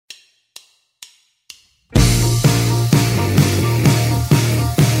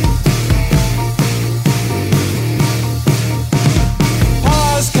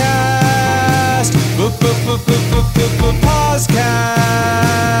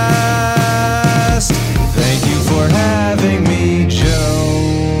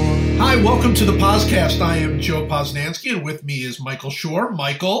to the PosCast. I am Joe Posnanski, and with me is Michael Shore.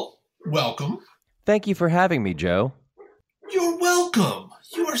 Michael, welcome. Thank you for having me, Joe. You're welcome.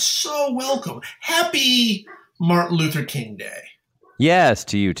 You are so welcome. Happy Martin Luther King Day. Yes,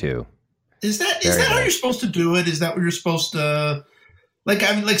 to you too. Is that how you're supposed to do it? Is that what you're supposed to like?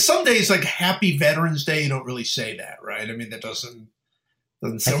 I mean, like some days, like Happy Veterans Day, you don't really say that, right? I mean, that doesn't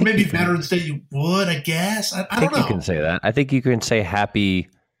say. Or maybe Veterans Day, you would, I guess. I don't know. You can say that. I think you can say Happy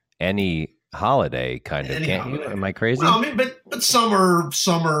any holiday, kind of. Can't you? Am I crazy? Well, I mean, but some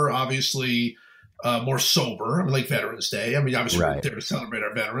are obviously more sober. I mean, like Veterans Day. I mean, obviously we're there to celebrate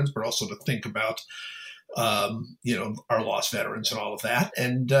our veterans, but also to think about our lost veterans and all of that.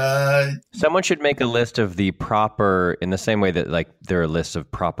 And someone should make a list of the proper, in the same way that like there are lists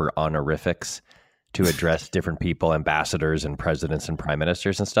of proper honorifics to address different people, ambassadors and presidents and prime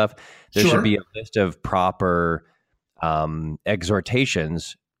ministers and stuff. There should be a list of proper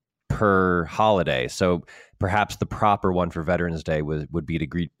exhortations per holiday. So perhaps the proper one for Veterans Day would be to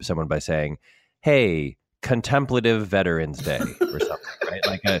greet someone by saying, "Hey, contemplative Veterans Day," or something, right?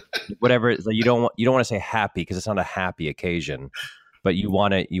 Like whatever. Like you don't want to say happy because it's not a happy occasion, but you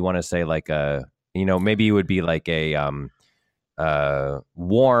want to say like maybe it would be like a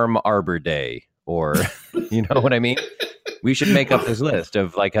warm Arbor Day, or you know what I mean? We should make up this list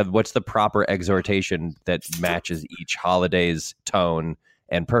of like what's the proper exhortation that matches each holiday's tone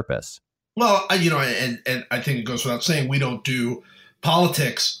and purpose. Well, and I think it goes without saying we don't do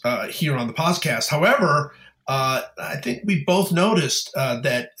politics here on the podcast. However, I think we both noticed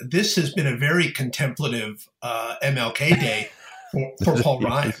that this has been a very contemplative MLK Day for Paul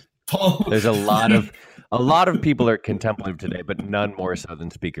Ryan. There's a lot of people are contemplative today, but none more so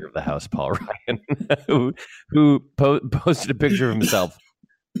than Speaker of the House Paul Ryan, who posted a picture of himself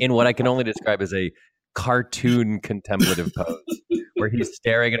in what I can only describe as a cartoon contemplative pose, where he's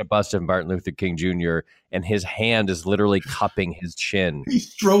staring at a bust of Martin Luther King Jr. and his hand is literally cupping his chin.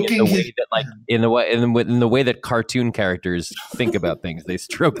 He's stroking in the way that cartoon characters think about things. They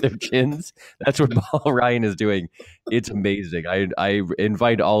stroke their chins. That's what Paul Ryan is doing. It's amazing. I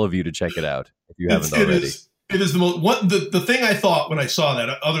invite all of you to check it out if you haven't already. It is the most. The thing I thought when I saw that,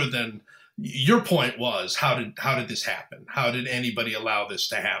 other than your point, was how did this happen? How did anybody allow this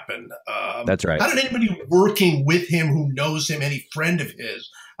to happen? That's right. How did anybody working with him who knows him, any friend of his,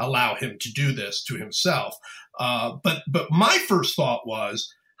 allow him to do this to himself? But my first thought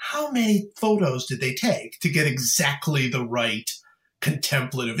was, how many photos did they take to get exactly the right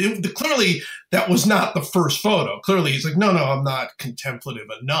contemplative? Clearly, that was not the first photo. Clearly, he's like, no, I'm not contemplative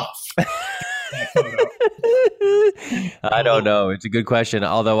enough. That photo. I don't know. It's a good question.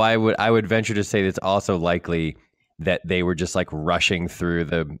 Although I would venture to say it's also likely that they were just like rushing through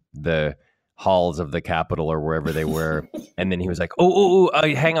the halls of the Capitol or wherever they were, and then he was like,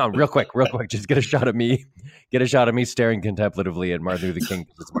 hang on, real quick, just get a shot of me staring contemplatively at Martin Luther King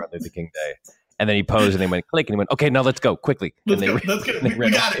because it's Martin Luther King Day. And then he posed and they went click and he went, okay, now let's go quickly. That's good.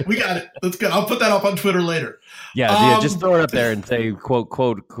 We got it. That's good. I'll put that up on Twitter later. Yeah, just throw it up there and say,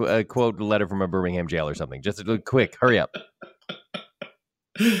 quote letter from a Birmingham jail or something. Just quick, hurry up.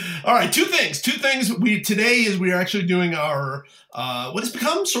 All right, two things. Today we are actually doing our, what has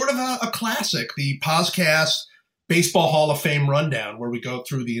become sort of a classic, the PosCast Baseball Hall of Fame rundown, where we go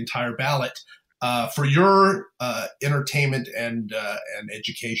through the entire ballot for your entertainment and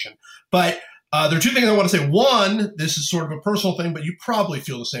education. But there are two things I want to say. One, this is sort of a personal thing, but you probably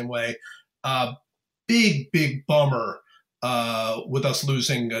feel the same way. Big bummer with us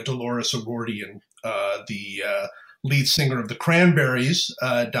losing Dolores O'Riordan, the lead singer of the Cranberries,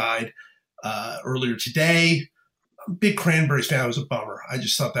 died earlier today. I'm a big Cranberries fan. It was a bummer. I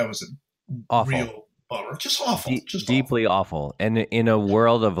just thought that was a real bummer. Just awful. Just deeply awful. And in a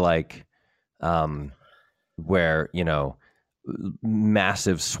world of like, where,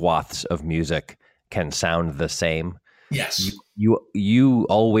 massive swaths of music can sound the same. Yes. You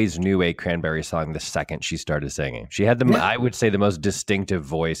always knew a Cranberry song the second she started singing. She had I would say, the most distinctive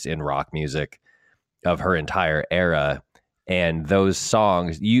voice in rock music of her entire era. And those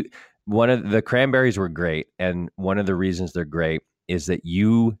songs, the Cranberries were great. And one of the reasons they're great is that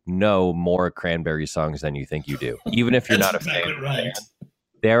you know more Cranberry songs than you think you do, even if you're not a fan. Right.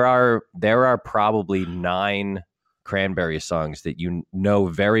 There are probably 9 Cranberry songs that you know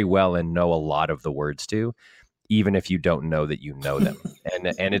very well and know a lot of the words to, even if you don't know that you know them.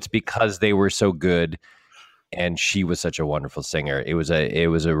 and it's because they were so good, and she was such a wonderful singer. That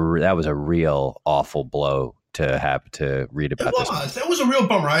was a real awful blow to have to read about. That was a real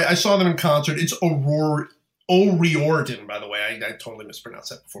bummer. I saw them in concert. It's O'Riordan, by the way. I totally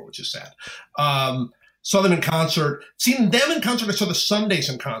mispronounced that before, which is sad. saw them in concert. Seen them in concert. I saw the Sundays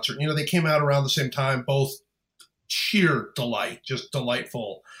in concert. They came out around the same time. Both sheer delight, just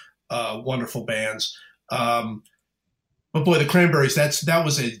delightful, wonderful bands. But boy, the Cranberries, that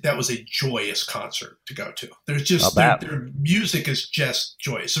was a joyous concert to go to. There's just their music is just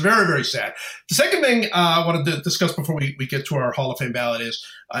joyous. So very, very sad. The second thing I wanted to discuss before we get to our Hall of Fame ballot is,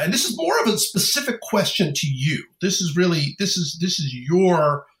 and this is more of a specific question to you. This is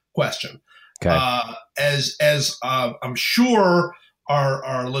your question. Okay. As I'm sure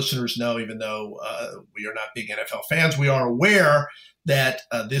our listeners know, even though we are not big NFL fans, we are aware that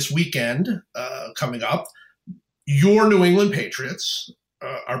this weekend coming up, your New England Patriots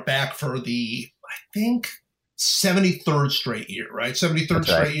are back for the, I think, 73rd straight year, right? 73rd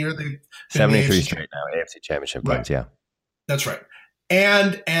straight year. They've 73 straight now, AFC Championship games, yeah. That's right.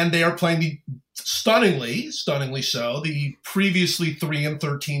 And they are playing the stunningly so, the previously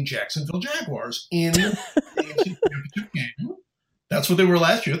 3-13 Jacksonville Jaguars in the AFC Championship game. That's what they were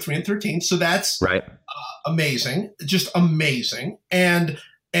last year, 3-13. So that's right. Amazing, just amazing. And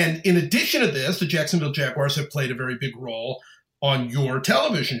in addition to this, the Jacksonville Jaguars have played a very big role on your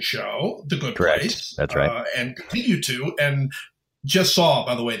television show, The Good Place. That's right. And continue to. And just saw,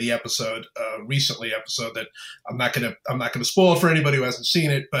 by the way, the episode that I'm not gonna spoil it for anybody who hasn't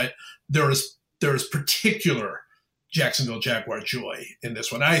seen it, but there is particular Jacksonville Jaguar joy in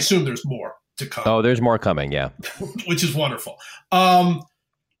this one. I assume there's more to come. Oh, there's more coming, yeah. Which is wonderful.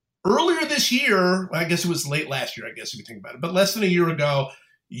 Earlier this year, I guess it was late last year, I guess if you think about it, but less than a year ago,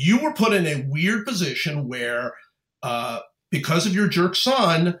 you were put in a weird position where, because of your jerk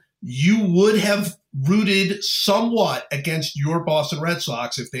son, you would have rooted somewhat against your Boston Red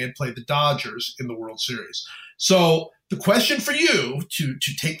Sox if they had played the Dodgers in the World Series. So the question for you to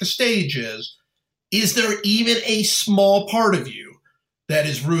take the stage is there even a small part of you that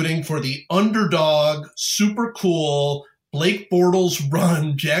is rooting for the underdog, super cool, Blake Bortles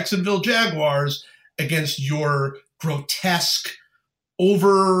run Jacksonville Jaguars against your grotesque,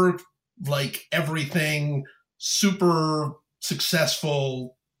 over like everything, super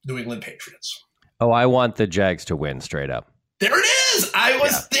successful New England Patriots? Oh, I want the Jags to win straight up. There it is. I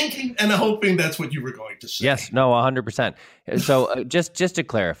was thinking and hoping that's what you were going to say. Yes, no, 100%. So just to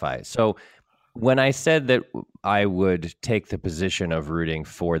clarify, so when I said that I would take the position of rooting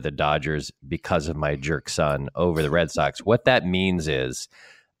for the Dodgers because of my jerk son over the Red Sox, what that means is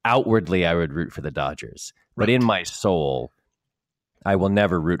outwardly I would root for the Dodgers, but in my soul, I will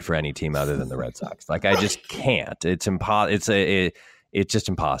never root for any team other than the Red Sox. Like I just can't. It's just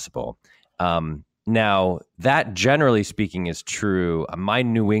impossible. Now that generally speaking is true. My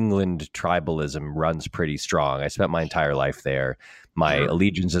New England tribalism runs pretty strong. I spent my entire life there. My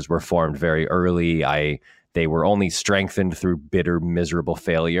allegiances were formed very early. They were only strengthened through bitter, miserable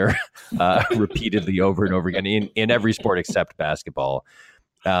failure, repeatedly over and over again in every sport except basketball.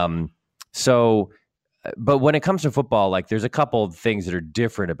 But when it comes to football, like there's a couple of things that are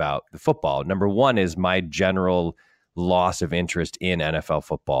different about the football. Number one is my general loss of interest in NFL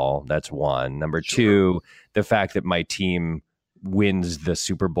football. That's one. Number two, the fact that my team wins the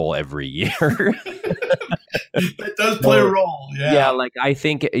Super Bowl every year. It does play a role. Yeah. Like I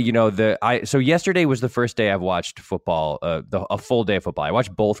think, so yesterday was the first day I've watched football, a full day of football. I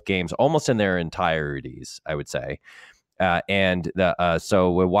watched both games almost in their entireties, I would say.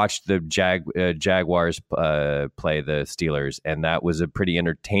 So we watched the Jaguars play the Steelers, and that was a pretty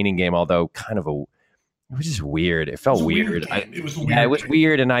entertaining game, although it was just weird. It felt weird. It was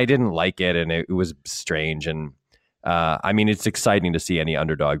weird, and I didn't like it, and it was strange. And I mean, it's exciting to see any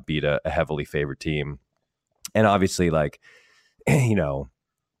underdog beat a heavily favored team. And obviously, the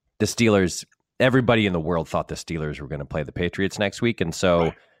Steelers, everybody in the world thought the Steelers were going to play the Patriots next week. And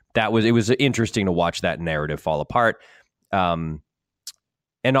so it was interesting to watch that narrative fall apart. And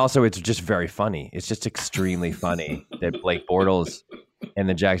also it's just very funny. It's just extremely funny that Blake Bortles and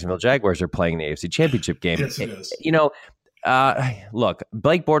the Jacksonville Jaguars are playing the AFC Championship game. Yes, it is. Look,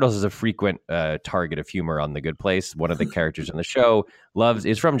 Blake Bortles is a frequent target of humor on The Good Place. One of the characters in the show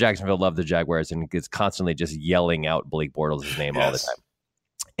is from Jacksonville, loves the Jaguars, and is constantly just yelling out Blake Bortles' name all the time.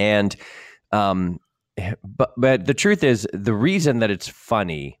 And but the truth is, the reason that it's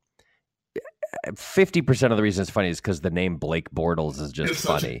funny, 50% of the reason it's funny is because the name Blake Bortles is just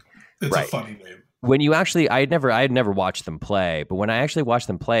funny. It's a funny name. When you actually, I had never watched them play, but when I actually watched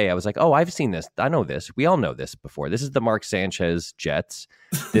them play, I was like, oh, I've seen this. I know this. We all know this before. This is the Mark Sanchez Jets.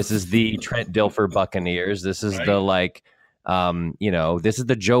 This is the Trent Dilfer Buccaneers. This is the this is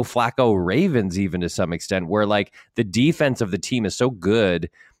the Joe Flacco Ravens, even to some extent, where like the defense of the team is so good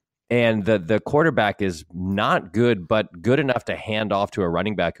And the quarterback is not good, but good enough to hand off to a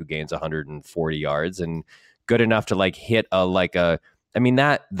running back who gains 140 yards, and good enough to like hit I mean,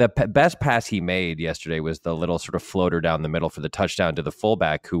 that the best pass he made yesterday was the little sort of floater down the middle for the touchdown to the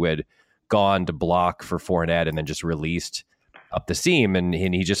fullback who had gone to block for Fournette and then just released up the seam, and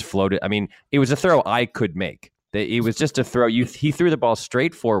he just floated. I mean, it was a throw I could make. It was just a throw. He threw the ball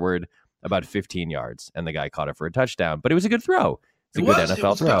straight forward about 15 yards, and the guy caught it for a touchdown. But it was a good throw. It's a good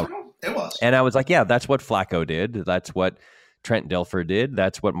NFL throw. It was. And I was like, yeah, that's what Flacco did. That's what Trent Dilfer did.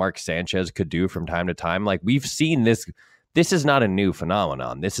 That's what Mark Sanchez could do from time to time. Like, we've seen this. This is not a new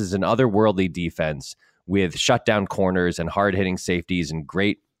phenomenon. This is an otherworldly defense with shutdown corners and hard-hitting safeties and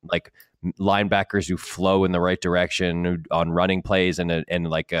great like linebackers who flow in the right direction on running plays, and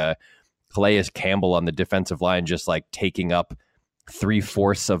like Calais Campbell on the defensive line just like taking up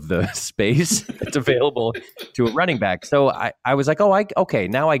 3/4 of the space that's available to a running back. So I was like, okay,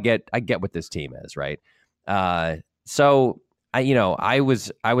 now I get what this team is, right? So I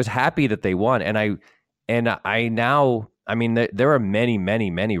was happy that they won, I mean, there are many, many,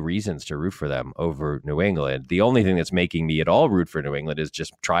 many reasons to root for them over New England. The only thing that's making me at all root for New England is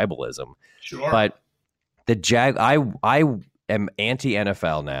just tribalism. Sure. But I am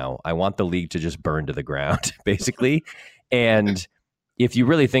anti-NFL now. I want the league to just burn to the ground, basically. And if you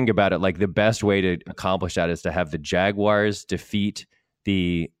really think about it, like the best way to accomplish that is to have the Jaguars defeat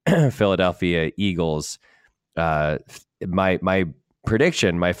the Philadelphia Eagles. My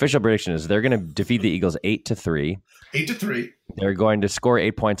official prediction is they're going to defeat the Eagles 8-3. 8-3. They're going to score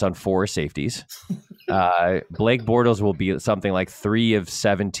 8 points on 4 safeties. Blake Bortles will be something like 3 of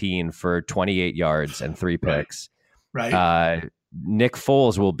 17 for 28 yards and 3 picks. Right. Nick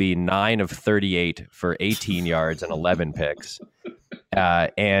Foles will be 9 of 38 for 18 yards and 11 picks.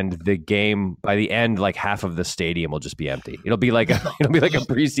 And the game, by the end, like half of the stadium will just be empty. It'll be like a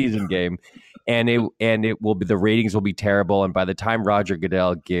preseason game, and it will be, the ratings will be terrible. And by the time Roger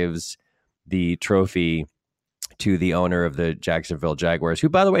Goodell gives the trophy to the owner of the Jacksonville Jaguars, who,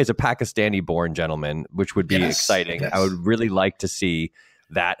 by the way, is a Pakistani-born gentleman, which would be exciting. Yes. I would really like to see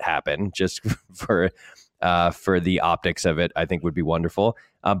that happen, just for the optics of it. I think would be wonderful.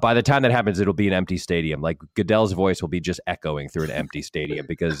 By the time that happens, it'll be an empty stadium. Like Goodell's voice will be just echoing through an empty stadium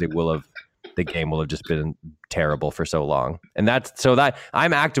because the game will have just been terrible for so long. And that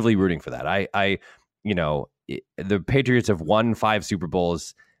I'm actively rooting for that. The Patriots have won 5 Super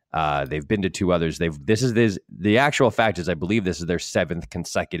Bowls. They've been to 2 others. The actual fact is, I believe this is their 7th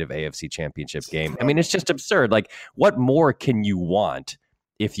consecutive AFC Championship game. I mean, it's just absurd. Like, what more can you want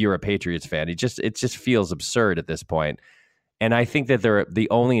if you're a Patriots fan? It just feels absurd at this point. And I think that the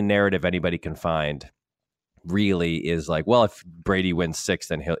only narrative anybody can find really is like, well, if Brady wins 6,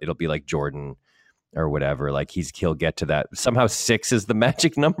 then it'll be like Jordan or whatever. Like he'll get to that. Somehow 6 is the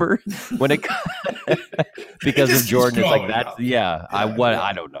magic number when it because of Jordan. It's like that. Yeah.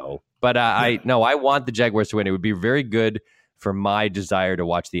 I don't know, but I want the Jaguars to win. It would be very good for my desire to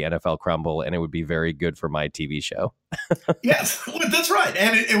watch the NFL crumble, and it would be very good for my TV show. Yes, that's right.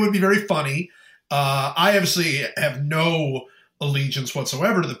 And it would be very funny. I obviously have no allegiance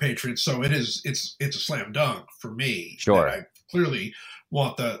whatsoever to the Patriots, so it's a slam dunk for me. Sure. I clearly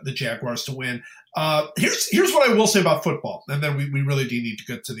want the Jaguars to win. Here's what I will say about football, and then we really do need to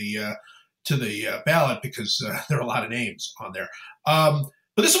get to the ballot because there are a lot of names on there.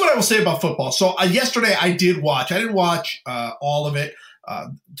 But this is what I will say about football. So yesterday I did watch. I didn't watch all of it.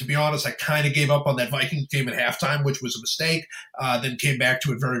 To be honest, I kind of gave up on that Vikings game at halftime, which was a mistake. Then came back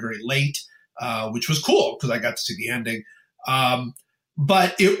to it very, very late, which was cool because I got to see the ending.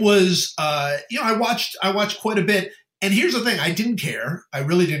 But it was, I watched quite a bit. And here's the thing: I didn't care. I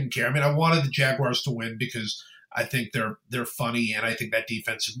really didn't care. I mean, I wanted the Jaguars to win because I think they're funny, and I think that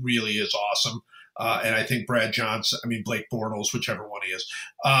defense really is awesome. And I think Blake Bortles, whichever one he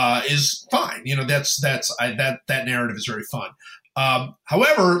is fine. That narrative is very fun.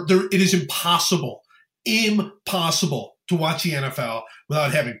 However, it is impossible to watch the NFL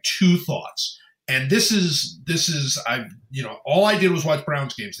without having 2 thoughts. And this is all I did was watch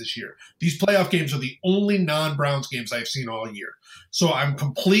Browns games this year. These playoff games are the only non-Browns games I've seen all year. So I'm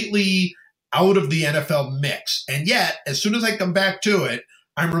completely out of the NFL mix. And yet, as soon as I come back to it,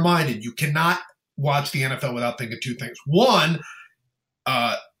 I'm reminded you cannot watch the NFL without thinking 2 things. One,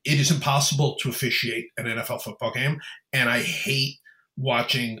 it is impossible to officiate an NFL football game, and I hate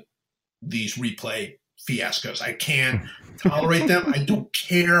watching these replay fiascos. I can't tolerate them. I don't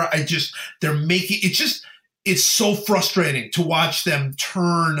care. It's so frustrating to watch them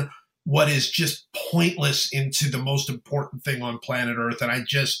turn what is just pointless into the most important thing on planet Earth.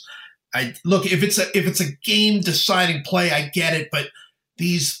 And look, if it's a game deciding play, I get it, but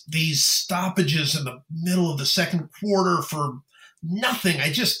these stoppages in the middle of the second quarter for nothing.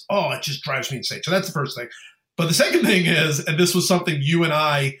 It just drives me insane. So that's the first thing. But the second thing is, and this was something you and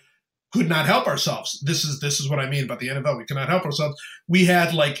I could not help ourselves. This is what I mean about the NFL. We could not help ourselves. We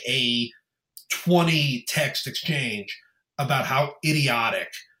had like a 20 text exchange about how idiotic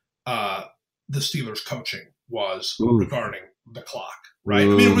the Steelers coaching was regarding the clock, right? I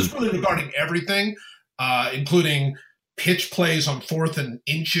mean, it was really regarding everything, including pitch plays on 4th and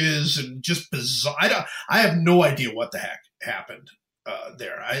inches and just bizarre. I have no idea what the heck happened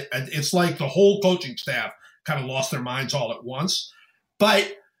there. It's like the whole coaching staff kind of lost their minds all at once.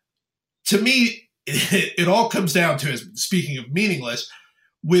 But to me, it all comes down to, speaking of meaningless,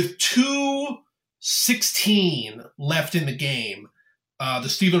 with 2:16 left in the game, the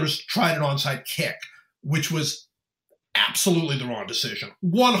Steelers tried an onside kick, which was absolutely the wrong decision.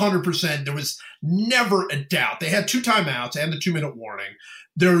 100%. There was never a doubt. They had 2 timeouts and the 2-minute warning.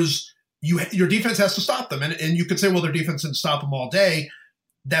 Your defense has to stop them. And you could say, well, their defense didn't stop them all day.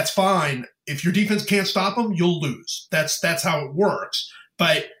 That's fine. If your defense can't stop them, you'll lose. That's how it works.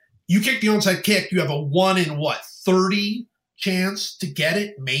 But you kick the onside kick, you have a 1 in 30 chance to get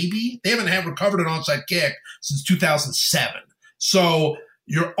it, maybe. They haven't recovered an onside kick since 2007. So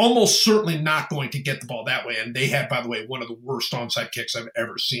you're almost certainly not going to get the ball that way. And they had, by the way, one of the worst onside kicks I've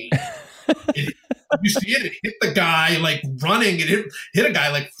ever seen. You see it hit the guy like running. It hit a guy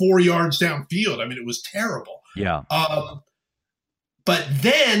like 4 yards downfield. I mean, it was terrible. Yeah. But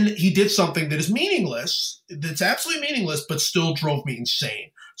then he did something that is meaningless. That's absolutely meaningless, but still drove me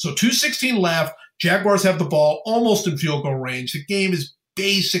insane. So 2:16 left. Jaguars have the ball almost in field goal range. The game is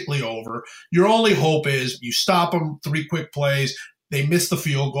basically over. Your only hope is you stop them, 3 quick plays. They miss the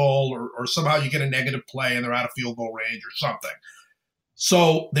field goal, or somehow you get a negative play and they're out of field goal range or something.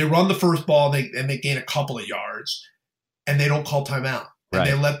 So they run the first ball and they gain a couple of yards, and they don't call timeout. And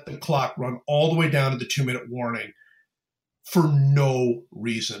they let the clock run all the way down to the 2-minute warning for no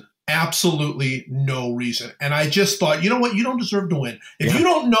reason. Absolutely no reason. And I just thought, you know what? You don't deserve to win. If you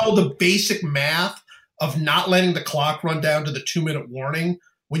don't know the basic math of not letting the clock run down to the 2-minute warning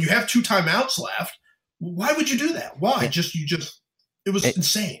when you have 2 timeouts left, why would you do that? Why? It was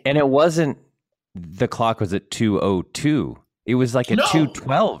insane. And it wasn't the clock was at 2:02. It was like at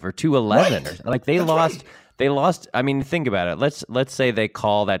 2:12 or 2:11. Right. Like they lost. Right. They lost. I mean, think about it. Let's say they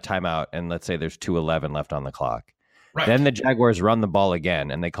call that timeout, and let's say there's 2:11 left on the clock. Right. Then the Jaguars run the ball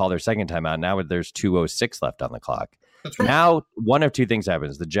again, and they call their second timeout. Now there's 2:06 left on the clock. That's right. Now, one of two things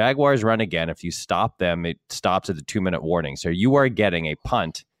happens. The Jaguars run again. If you stop them, it stops at the 2-minute warning. So you are getting a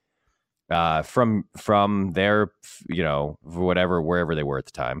punt from their, wherever they were at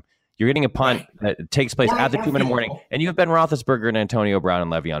the time. You're getting a punt that takes place at the 2-minute warning, and you have Ben Roethlisberger and Antonio Brown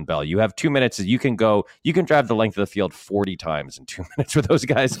and Le'Veon Bell. You have 2 minutes. You can drive the length of the field 40 times in 2 minutes with those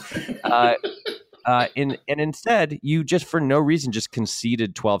guys. And instead, you just for no reason just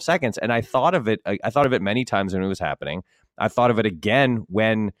conceded 12 seconds. And I thought of it many times when it was happening. I thought of it again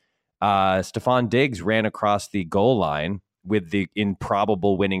when Stephon Diggs ran across the goal line with the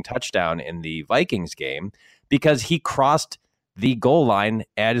improbable winning touchdown in the Vikings game, because he crossed the goal line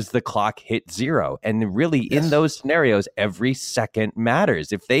as the clock hit 0. And really, in those scenarios, every second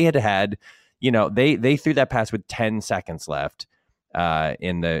matters. If they had, they threw that pass with 10 seconds left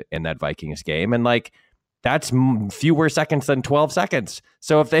in that Vikings game, and like that's fewer seconds than 12 seconds.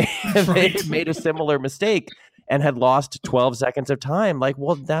 So if they had made a similar mistake and had lost 12 seconds of time, like,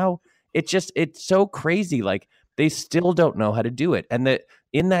 well, now it's so crazy. Like they still don't know how to do it. And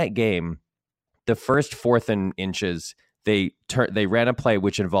in that game, the first 4th and inches, they ran a play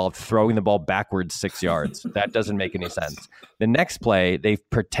which involved throwing the ball backwards 6 yards. That doesn't make any sense. The next play, they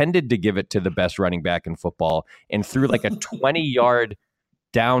pretended to give it to the best running back in football and threw like a 20-yard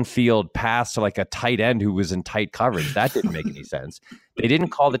downfield pass to like a tight end who was in tight coverage. That didn't make any sense. They didn't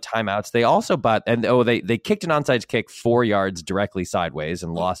call the timeouts. They also they kicked an onside kick 4 yards directly sideways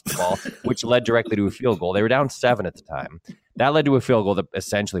and lost the ball, which led directly to a field goal. They were down 7 at the time. That led to a field goal that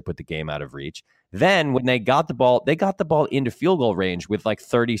essentially put the game out of reach. Then when they got the ball into field goal range with like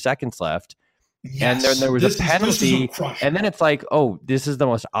 30 seconds left. Yes. And then there was a penalty. And then it's like, oh, this is the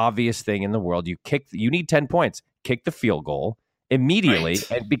most obvious thing in the world. You need 10 points. Kick the field goal immediately,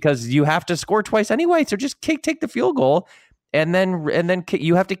 and because you have to score twice anyway. So just take the field goal, and then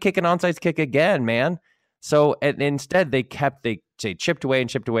you have to kick an onside kick again, man. So instead they chipped away and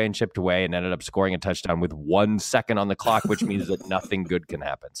chipped away and chipped away and ended up scoring a touchdown with 1 second on the clock, which means that nothing good can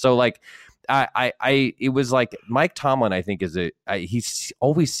happen. So like it was like Mike Tomlin, I think he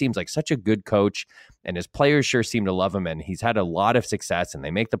always seems like such a good coach, and his players sure seem to love him, and he's had a lot of success, and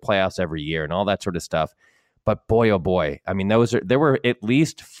they make the playoffs every year and all that sort of stuff. But boy, oh boy, I mean, there were at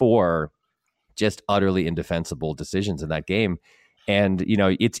least 4 just utterly indefensible decisions in that game. And,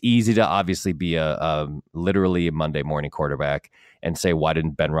 it's easy to obviously be a literally a Monday morning quarterback and say, why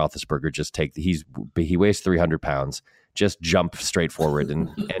didn't Ben Roethlisberger just he weighs 300 pounds, just jump straight forward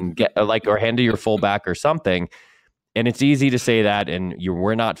and get or hand to your fullback or something. And it's easy to say that. And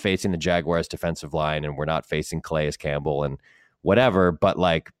we're not facing the Jaguars defensive line, and we're not facing Calais Campbell and whatever. But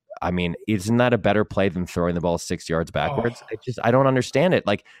isn't that a better play than throwing the ball 6 yards backwards? I don't understand it.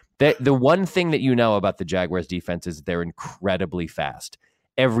 The one thing that about the Jaguars defense is they're incredibly fast.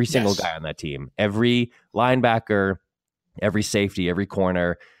 Every single guy on that team, every linebacker, every safety, every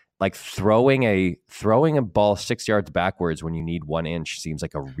corner, throwing a ball 6 yards backwards when you need 1 inch seems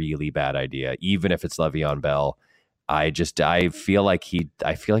like a really bad idea, even if it's Le'Veon Bell. I feel like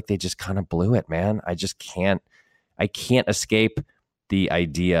they just kind of blew it, man. I can't escape the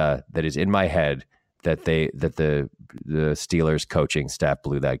idea that is in my head that the Steelers coaching staff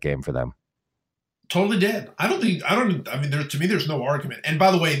blew that game for them. Totally did. To me, there's no argument. And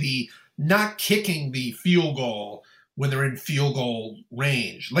by the way, the not kicking the field goal when they're in field goal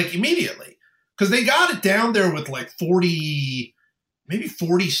range, immediately, because they got it down there with 40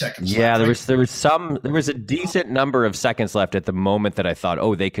 seconds. Yeah, left. there was a decent number of seconds left at the moment that I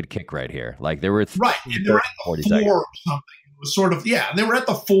thought, they could kick right here. There were right, and they're at the 40 4 or something. Was sort of, and they were at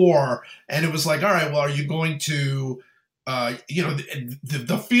the 4, and it was all right, well, are you going to,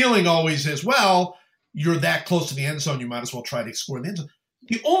 the feeling always is, well, you're that close to the end zone, you might as well try to score in the end zone.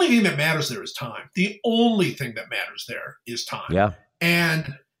 The only thing that matters there is time. The only thing that matters there is time. Yeah.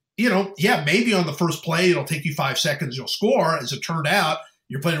 And, maybe on the first play, it'll take you 5 seconds, you'll score. As it turned out,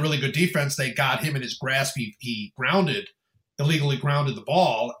 you're playing a really good defense. They got him in his grasp. He illegally grounded the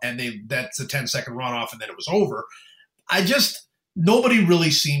ball, and that's a 10-second runoff, and then it was over. Nobody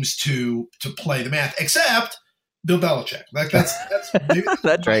really seems to play the math except Bill Belichick.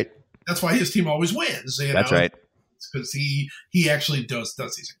 That's right. That's why his team always wins. That's right. Because he actually does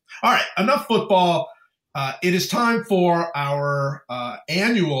these things. All right, enough football. It is time for our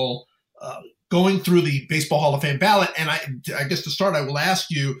annual going through the Baseball Hall of Fame ballot. And I guess to start, I will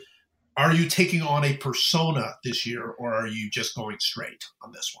ask you, are you taking on a persona this year, or are you just going straight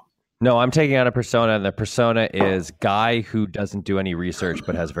on this one? No, I'm taking on a persona, and the persona is guy who doesn't do any research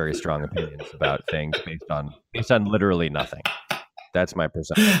but has very strong opinions about things based on literally nothing. That's my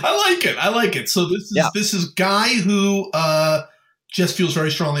persona. I like it. So this is guy who just feels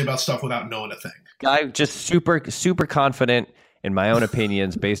very strongly about stuff without knowing a thing. Guy just super confident in my own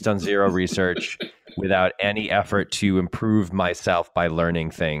opinions based on zero research, without any effort to improve myself by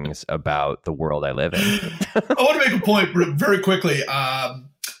learning things about the world I live in. I want to make a point very quickly.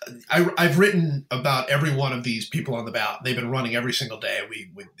 I've written about every one of these people on the ballot. They've been running every single day.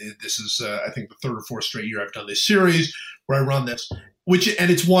 This is I think the 3rd or 4th straight year I've done this series where I run this, and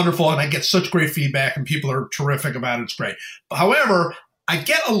it's wonderful, and I get such great feedback, and people are terrific about it. It's great. However, I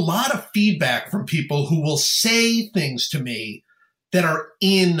get a lot of feedback from people who will say things to me that are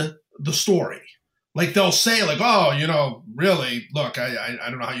in the story. They'll say really, look, I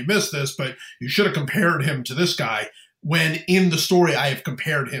don't know how you missed this, but you should have compared him to this guy. When in the story, I have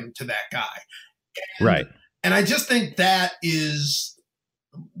compared him to that guy. Right. And I just think that's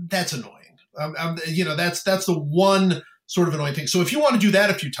annoying. That's the one sort of annoying thing. So if you want to do that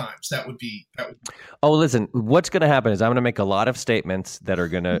a few times, that would be. Oh, listen, what's going to happen is I'm going to make a lot of statements that are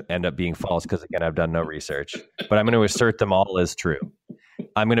going to end up being false because, again, I've done no research, but I'm going to assert them all as true.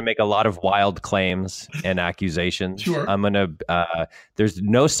 I'm going to make a lot of wild claims and accusations. Sure. I'm going to. There's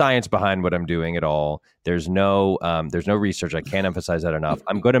no science behind what I'm doing at all. There's no research. I can't emphasize that enough.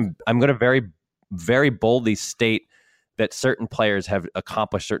 I'm going to very, very boldly state that certain players have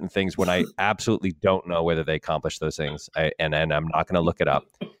accomplished certain things when I absolutely don't know whether they accomplished those things, and I'm not going to look it up.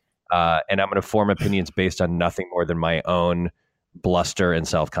 And I'm going to form opinions based on nothing more than my own bluster and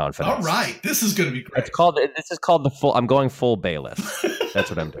self-confidence. All right, this is going to be great. This is called the full. I'm going full Bayless. That's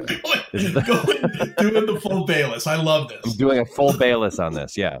what I'm doing. Doing the full Bayless. I love this. I'm doing a full Bayless on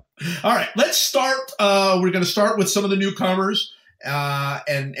this. Yeah. All right, let's start. We're going to start with some of the newcomers,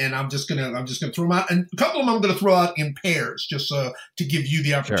 and I'm just gonna throw them out, and a couple of them I'm going to throw out in pairs, just to give you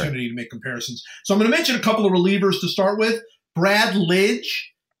the opportunity to make comparisons. So I'm going to mention a couple of relievers to start with: Brad Lidge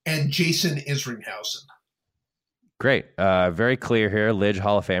and Jason Isringhausen. Great. Very clear here. Lidge,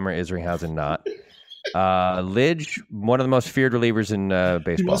 Hall of Famer. Isringhausen, not. Lidge, one of the most feared relievers in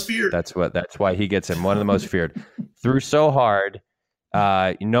baseball. He was feared. That's why he gets him. One of the most feared. Threw so hard.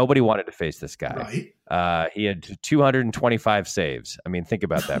 Nobody wanted to face this guy. Right. He had 225 saves. I mean, think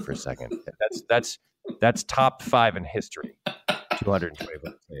about that for a second. That's top 5 in history.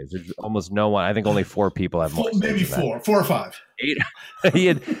 225 saves. There's almost no one. I think only 4 people have more. Maybe 4 or 5.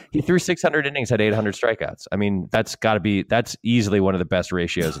 8. He threw 600 innings, had 800 strikeouts. I mean, that's easily one of the best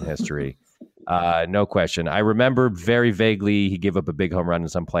ratios in history. No question. I remember very vaguely he gave up a big home run in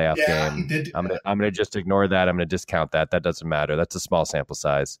some playoff game. He did. I'm gonna just ignore that. I'm gonna discount that. That doesn't matter. That's a small sample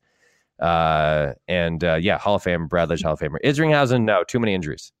size. Hall of Famer, Brad Lidge, Hall of Famer. Isringhausen, no, too many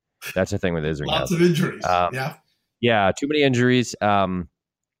injuries. That's the thing with Isringhausen. Lots of injuries. Yeah, too many injuries.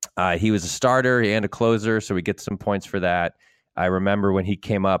 He was a starter and a closer, so we get some points for that. I remember when he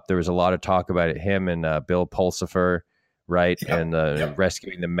came up, there was a lot of talk about him and Bill Pulsipher, right? Yep.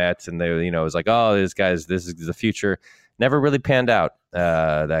 Rescuing the Mets, and they, it was like, oh, this is the future. Never really panned out,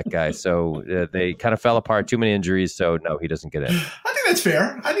 that guy. So they kind of fell apart. Too many injuries. So no, he doesn't get in. I think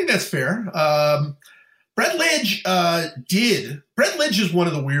that's fair. Brett Lidge Brett Lidge is one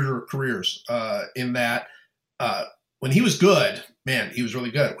of the weirder careers in that when he was good, man, he was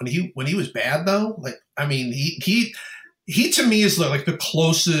really good. When he was bad though, like, I mean, he to me is like the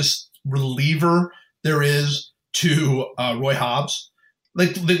closest reliever there is to Roy Hobbs.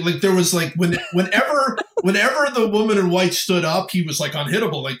 Like there was like whenever the woman in white stood up, he was like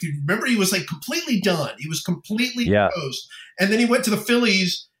unhittable. Like, do you remember, he was like completely done. He was completely toast. And then he went to the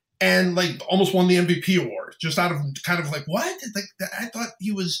Phillies and like almost won the MVP award just out of kind of like, what? Like, I thought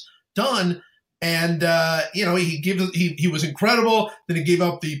he was done. And he was incredible. Then he gave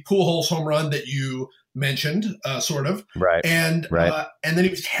up the Pujols home run that you mentioned, sort of. Right. And then he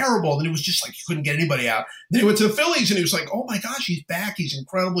was terrible. Then he was just like, he couldn't get anybody out. Then he went to the Phillies and he was like, oh my gosh, he's back. He's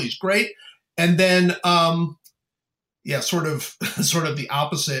incredible. He's great. And then, sort of the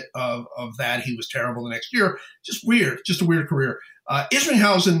opposite of that. He was terrible the next year. Just a weird career.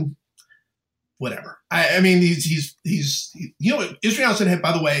 Isringhausen, whatever. I mean, he's Isringhausen had,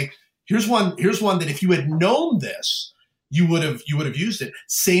 by the way, here's one that if you had known this, you would have used it.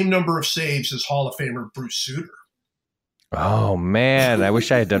 Same number of saves as Hall of Famer Bruce Sutter. Oh man, I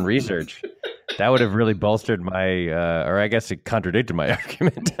wish I had done research. That would have really bolstered my, or I guess it contradicted my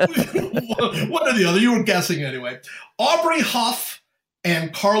argument. One or the other. You were guessing anyway. Aubrey Huff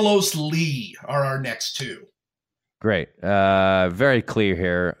and Carlos Lee are our next two. Great. Very clear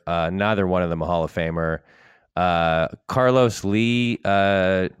here. Neither one of them a Hall of Famer. Carlos Lee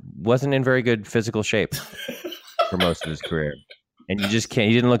wasn't in very good physical shape for most of his career. And you just can't,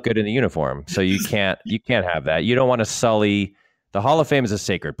 he didn't look good in the uniform. So you can't have that. You don't want to sully. The Hall of Fame is a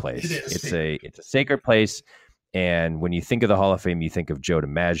sacred place. It's a sacred place. And when you think of the Hall of Fame, you think of Joe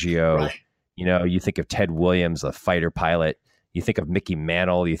DiMaggio, right. You think of Ted Williams, the fighter pilot. You think of Mickey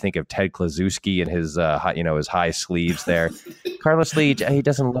Mantle. You think of Ted Kluszewski and his high sleeves there. Carlos Lee, he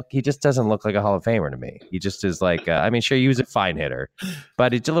just doesn't look like a Hall of Famer to me. He just is like, sure, he was a fine hitter,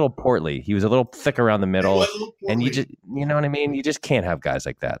 but it's a little portly. He was a little thick around the middle, and you know what I mean? You just can't have guys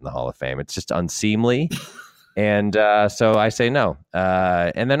like that in the Hall of Fame. It's just unseemly. And so I say no.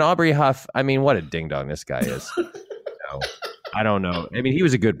 And then Aubrey Huff, I mean, what a ding dong this guy is. I don't know. I mean, he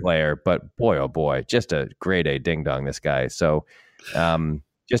was a good player, but boy, oh boy, just a grade A ding dong, this guy. So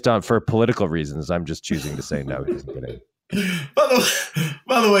for political reasons, I'm just choosing to say no. He doesn't get in.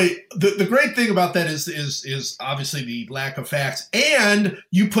 By the way, the great thing about that is obviously the lack of facts, and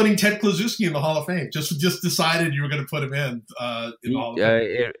you putting Ted Kluszewski in the Hall of Fame. Just decided you were going to put him in the Hall of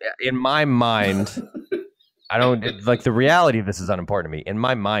Fame. In my mind, I don't like the reality of this is unimportant to me. In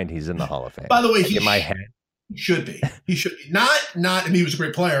my mind, he's in the Hall of Fame. By the way, in my head. He should be. Not. I mean, he was a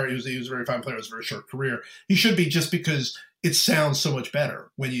great player. He was a very fine player. It was a very short career. He should be, just because it sounds so much better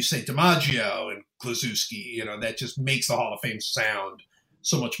when you say DiMaggio and Kluszewski. That just makes the Hall of Fame sound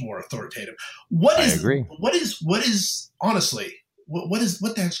so much more authoritative. I agree. What is honestly? What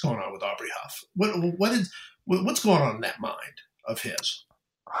the heck's going on with Aubrey Huff? What's going on in that mind of his?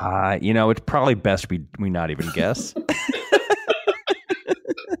 It's probably best we not even guess.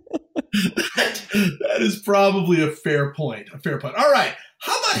 That is probably a fair point. All right.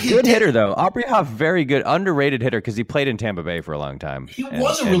 How about his good hitter though? Aubrey Huff, very good, underrated hitter because he played in Tampa Bay for a long time. He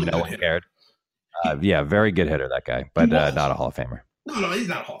was a really good hitter. Very good hitter, that guy, but not a Hall of Famer. No, he's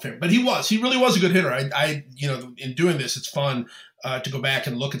not a Hall of Famer, but he was. He really was a good hitter. I in doing this, it's fun to go back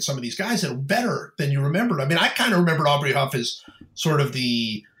and look at some of these guys that are better than you remembered. I mean, I kind of remembered Aubrey Huff as sort of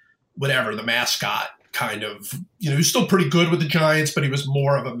the mascot kind of. He was still pretty good with the Giants, but he was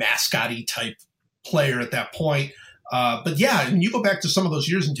more of a mascot-y type player at that point. But yeah, and you go back to some of those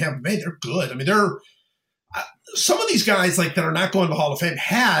years in Tampa Bay, they're good. I mean, some of these guys that are not going to the Hall of Fame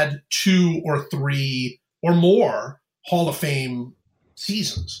had 2 or 3 or more Hall of Fame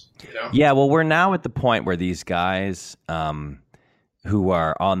seasons. Yeah, well, we're now at the point where these guys who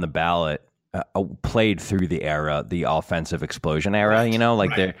are on the ballot played through the era, the offensive explosion era. Right, You know,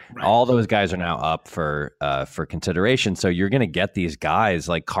 like right. all those guys are now up for consideration. So you're going to get these guys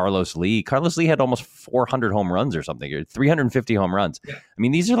like Carlos Lee. Carlos Lee had almost 400 home runs or something, or 350 home runs. Yeah. I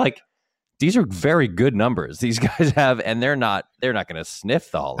mean, these are very good numbers these guys have, and they're not going to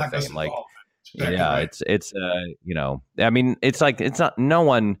sniff the Hall of Fame. Like, exactly yeah, right. it's you know, I mean, it's not no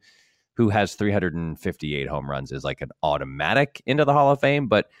one who has 358 home runs is like an automatic into the Hall of Fame,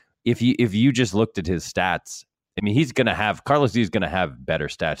 but if you just looked at his stats, I mean, Carlos Lee is going to have better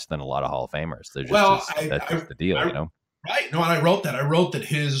stats than a lot of Hall of Famers. That's just the deal, you know. Right. No, and I wrote that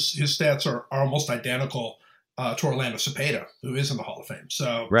his stats are almost identical to Orlando Cepeda, who is in the Hall of Fame.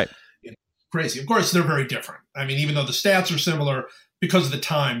 So right. Crazy. Of course, they're very different. I mean, even though the stats are similar, because of the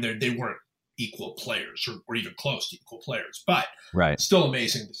time, they weren't equal players or even close to equal players. But still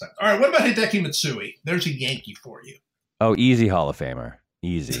amazing. All right, what about Hideki Matsui? There's a Yankee for you. Oh, easy Hall of Famer.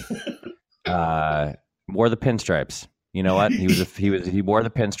 Easy. Wore the pinstripes. You know what? He wore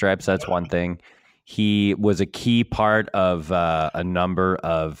the pinstripes. That's one thing. He was a key part of a number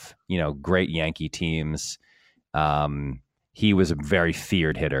of, you know, great Yankee teams. He was a very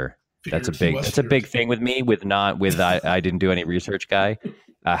feared hitter. That's a big thing with me. I didn't do any research, guy.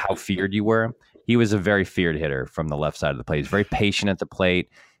 How feared you were. He was a very feared hitter from the left side of the plate. He's very patient at the plate.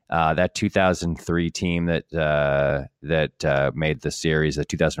 That 2003 team that made the series, the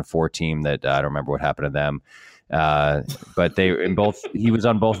 2004 team that I don't remember what happened to them, but he was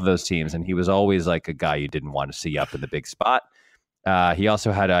on both of those teams, and he was always like a guy you didn't want to see up in the big spot. He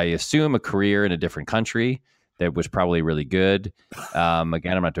also had, I assume, a career in a different country that was probably really good.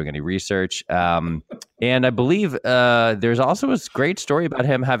 Again, I'm not doing any research. And I believe there's also a great story about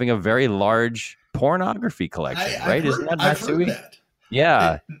him having a very large pornography collection, right? Isn't that Matsui?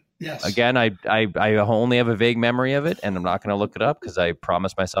 Yeah. Yes. Again, I only have a vague memory of it, and I'm not going to look it up because I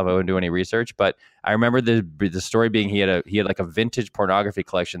promised myself I wouldn't do any research. But I remember the story being he had like a vintage pornography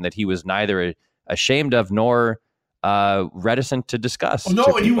collection that he was neither ashamed of nor reticent to discuss. Oh, no,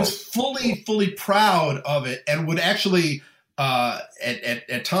 and he was fully proud of it, and would actually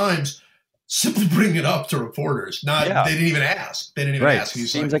at times simply bring it up to reporters. They didn't even ask. They didn't even ask. He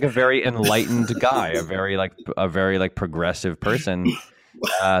seems like a very enlightened guy, a very progressive person.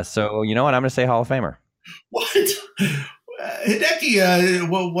 So you know what? I'm going to say Hall of Famer. What? Hideki,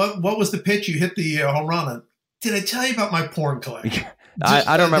 what was the pitch you hit the home run on? Did I tell you about my porn collection?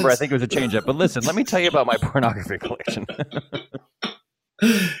 I don't remember. I think it was a changeup. But listen, let me tell you about my pornography collection.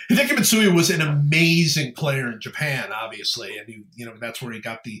 Hideki Matsui was an amazing player in Japan, obviously, and that's where he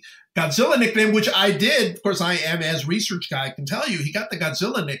got the Godzilla nickname, which I did. Of course, I am, as research guy, I can tell you, he got the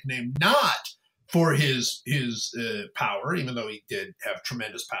Godzilla nickname not for his power, even though he did have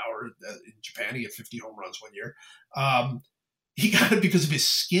tremendous power in Japan. He had 50 home runs one year. He got it because of his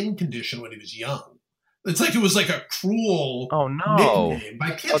skin condition when he was young. It's like it was like a cruel nickname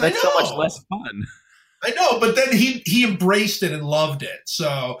by kids. Oh, that's so much less fun. I know, but then he embraced it and loved it.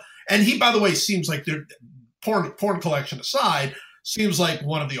 So, and he, by the way, seems like porn collection aside, seems like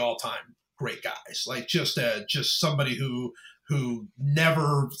one of the all-time great guys. Like just somebody who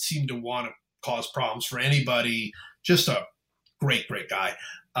never seemed to want to cause problems for anybody. Just a great guy.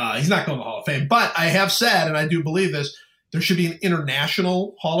 He's not going to the Hall of Fame, but I have said, and I do believe this, there should be an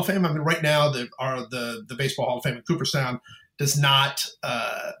international Hall of Fame. I mean, right now the Baseball Hall of Fame in Cooperstown does not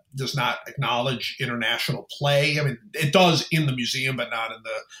acknowledge international play. I mean, it does in the museum, but not in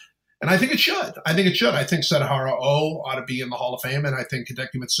the. And I think it should. I think Sadahara O ought to be in the Hall of Fame, and I think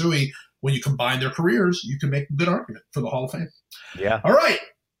Hideki Matsui, when you combine their careers, you can make a good argument for the Hall of Fame. Yeah. All right,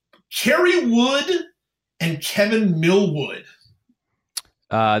 Kerry Wood and Kevin Millwood.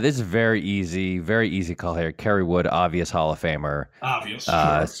 This is very easy call here. Kerry Wood, obvious Hall of Famer. Obvious.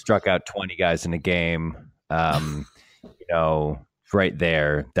 Sure. Struck out 20 guys in a game. Right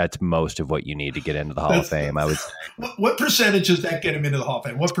there, that's most of what you need to get into the Hall of Fame, I would say. What percentage does that get him into the Hall of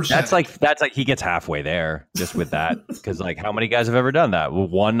Fame? What percentage? That's like he gets halfway there just with that. Because like how many guys have ever done that? Well,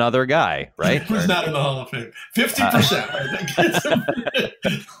 one other guy, right? Who's not in the Hall of Fame? 50%.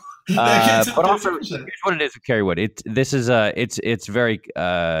 But also, here's what it is with Kerry Wood. This is the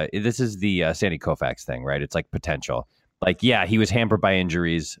Sandy Koufax thing, right? It's like potential. Like, yeah, he was hampered by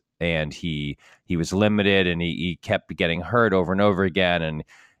injuries and he was limited and he kept getting hurt over and over again.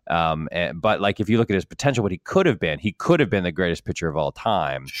 But like, if you look at his potential, what he could have been the greatest pitcher of all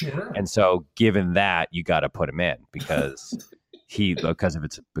time. Sure. And so given that, you got to put him in because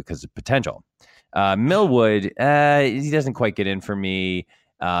of potential. Millwood, he doesn't quite get in for me.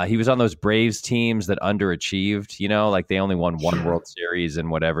 He was on those Braves teams that underachieved, like they only won one World Series and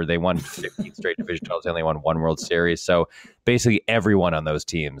whatever. They won 15 straight division titles. They only won one World Series. So basically everyone on those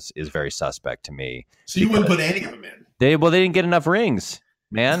teams is very suspect to me. So you wouldn't put any of them in? They didn't get enough rings,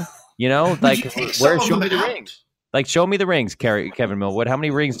 man. Like show me the rings. Like, show me the rings, Kevin Millwood. How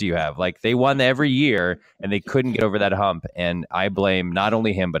many rings do you have? Like, they won every year, and they couldn't get over that hump. And I blame not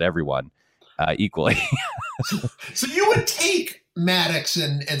only him, but everyone equally. So you would take Maddox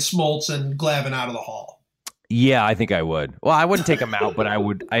and Smoltz and Glavine out of the Hall? Yeah, I think I would. Well, I wouldn't take them out, but I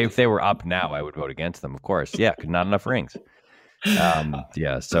would. If they were up now, I would vote against them, of course. Yeah, not enough rings.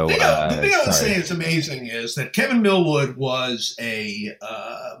 Yeah, so... The thing I would say is amazing is that Kevin Millwood was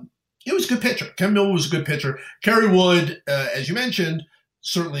he was a good pitcher. Kevin Millwood was a good pitcher. Kerry Wood, as you mentioned,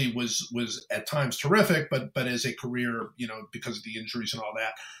 certainly was at times terrific, but as a career, because of the injuries and all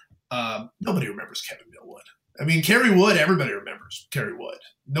that, nobody remembers Kevin Millwood. I mean, Kerry Wood, everybody remembers Kerry Wood.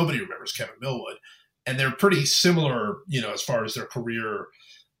 Nobody remembers Kevin Millwood. And they're pretty similar, as far as their career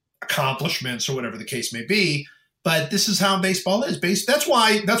accomplishments or whatever the case may be. But this is how baseball is. That's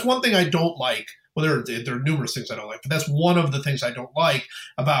one thing I don't like. Well, there are numerous things I don't like, but that's one of the things I don't like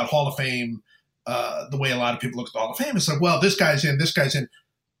about Hall of Fame, the way a lot of people look at the Hall of Fame. It's like, well, this guy's in.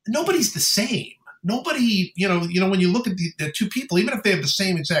 Nobody's the same. Nobody, when you look at the two people, even if they have the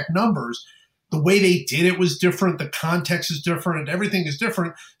same exact numbers, the way they did it was different. The context is different. Everything is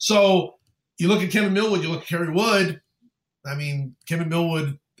different. So you look at Kevin Millwood, you look at Kerry Wood. I mean, Kevin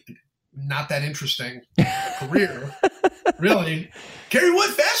Millwood, not that interesting career, really. Kerry Wood,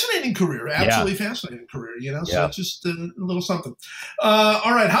 fascinating career, absolutely fascinating career. So it's just a little something.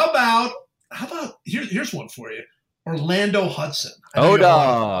 All right, how about here's one for you. Orlando Hudson.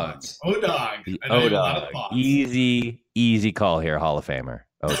 O-Dog. O-Dog. Easy call here, Hall of Famer.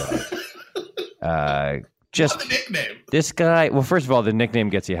 O-Dog. Just the nickname. This guy. Well, first of all, the nickname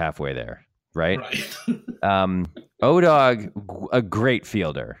gets you halfway there, right? Right. O-Dog, a great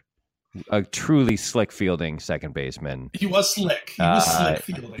fielder. A truly slick fielding second baseman. He was slick. He was slick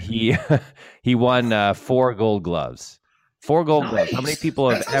fielding. He won 4 Gold Gloves. 4 Gold Gloves. How many people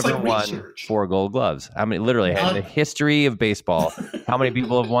have ever won 4 Gold Gloves? How many? Literally, in the history of baseball, how many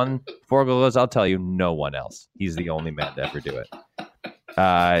people have won 4 Gold Gloves? I'll tell you, no one else. He's the only man to ever do it.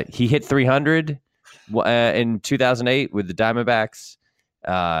 He hit 300 in 2008 with the Diamondbacks.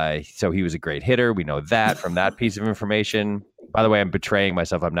 So he was a great hitter. We know that from that piece of information. By the way, I'm betraying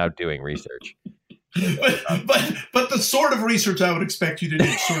myself. I'm now doing research. But the sort of research I would expect you to do,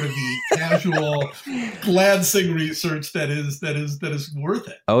 sort of the casual, glancing research that is worth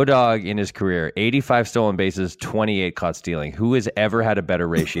it. O-Dog in his career, 85 stolen bases, 28 caught stealing. Who has ever had a better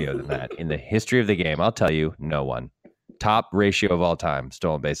ratio than that in the history of the game? I'll tell you, no one. Top ratio of all time,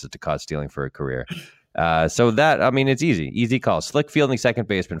 stolen bases to caught stealing for a career. So that, it's easy call. Slick fielding second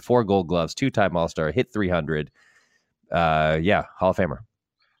baseman, 4 Gold Gloves, 2-time All-Star, hit 300. Hall of Famer.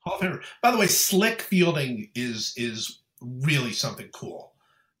 Hall of Famer. By the way, slick fielding is really something cool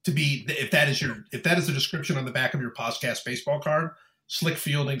to be. If that is the description on the back of your PosCast baseball card, slick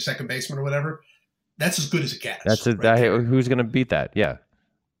fielding second baseman or whatever, that's as good as it gets. Who's going to beat that? Yeah,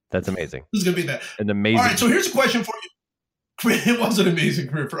 that's amazing. Who's going to beat that? An amazing. All right, so here's a question for you. It was an amazing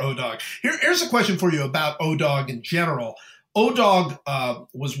career for O-Dog. Here's a question for you about O-Dog in general. O-Dog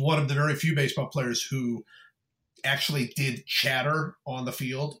was one of the very few baseball players who actually did chatter on the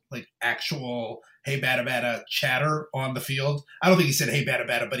field, like actual hey bada bada chatter on the field. I don't think he said hey bada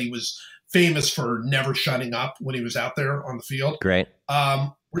bada, but he was famous for never shutting up when he was out there on the field. Great.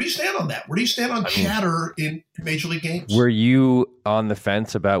 Where do you stand on that? Where do you stand on chatter in Major League games? Were you on the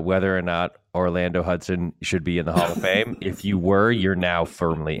fence about whether or not Orlando Hudson should be in the Hall of Fame? If you were, you're now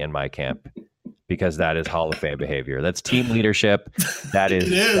firmly in my camp. Because that is Hall of Fame behavior. That's team leadership. That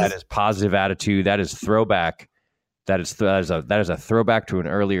is positive attitude. That is throwback. That is a throwback to an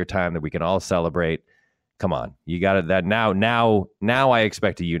earlier time that we can all celebrate. Come on, you got it. That now I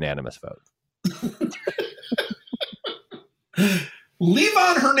expect a unanimous vote.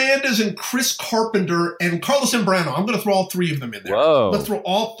 Livan Hernandez and Chris Carpenter and Carlos Zambrano. I'm going to throw all 3 of them in there. Whoa. Let's throw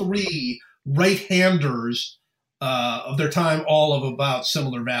all 3 right-handers of their time, all of about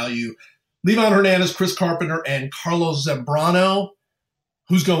similar value. Livan Hernandez, Chris Carpenter, and Carlos Zambrano.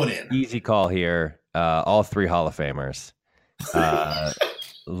 Who's going in? Easy call here. All 3 Hall of Famers.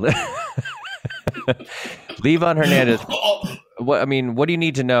 Livan Hernandez. What do you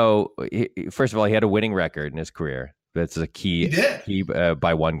need to know? First of all, he had a winning record in his career. That's a key. He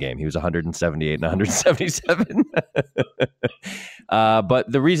by 1 game. He was 178 and 177.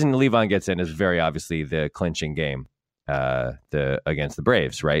 But the reason Livan gets in is very obviously the clinching game. Against the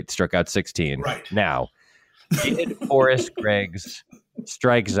Braves, right? Struck out 16. Right. Now, did Forrest Gregg's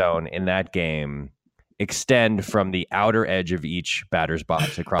strike zone in that game extend from the outer edge of each batter's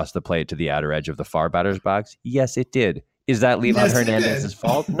box across the plate to the outer edge of the far batter's box? Yes, it did. Is that Livan Hernandez's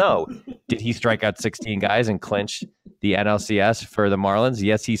fault? No. Did he strike out 16 guys and clinch the NLCS for the Marlins?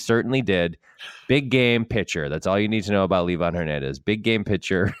 Yes, he certainly did. Big game pitcher. That's all you need to know about Livan Hernandez. Big game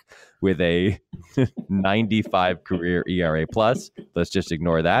pitcher with a 95 career ERA plus. Let's just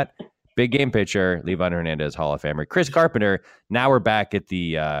ignore that. Big game pitcher, Livan Hernandez, Hall of Famer. Chris Carpenter. Now we're back at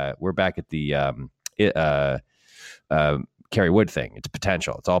the Kerry Wood thing. It's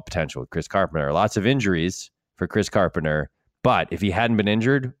potential. It's all potential with Chris Carpenter. Lots of injuries for Chris Carpenter, but if he hadn't been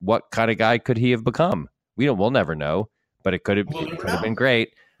injured, what kind of guy could he have become? We'll never know, but it could have been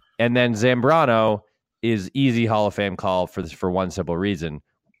great. And then Zambrano is easy Hall of Fame call for one simple reason: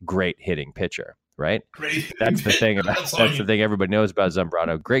 great hitting pitcher, right? That's the thing everybody knows about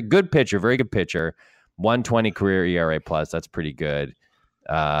Zambrano. Good pitcher, very good pitcher. 120 career ERA plus. That's pretty good.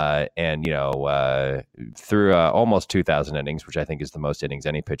 And through almost 2,000 innings, which I think is the most innings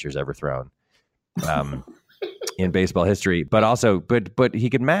any pitcher's ever thrown. In baseball history, but he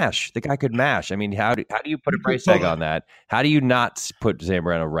could mash. The guy could mash. I mean, how do you put a price tag on that? How do you not put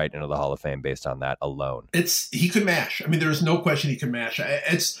Zambrano right into the Hall of Fame based on that alone? He could mash. I mean, there's no question he can mash.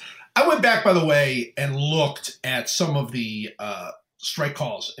 I went back, by the way, and looked at some of the strike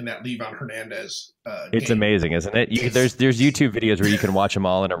calls in that Livan Hernandez It's game. Amazing, isn't it? There's YouTube videos where you can watch them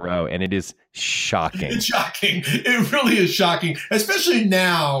all in a row, and it is shocking. It's shocking. It really is shocking, especially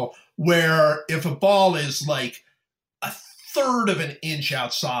now where if a ball is like a third of an inch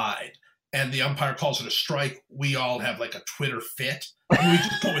outside and the umpire calls it a strike, we all have like a Twitter fit. And we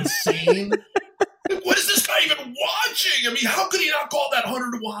just go insane. What is this guy even watching? I mean, how could he not call that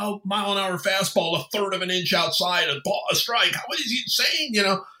 100-mile-an-hour fastball a third of an inch outside a strike? What is he saying?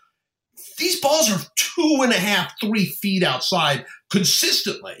 These balls are 2.5, 3 feet outside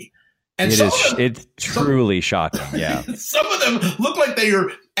consistently. And it's truly shocking. Yeah. Some of them look like they are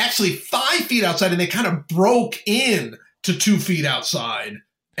actually 5 feet outside and they kind of broke in to 2 feet outside.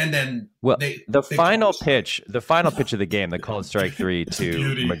 And then the final pitch of the game, they called strike 3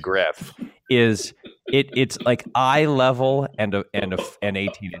 to McGriff, it's like eye level and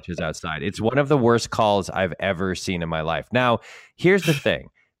 18 inches outside. It's one of the worst calls I've ever seen in my life. Now, here's the thing.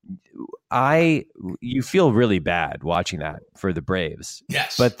 You feel really bad watching that for the Braves.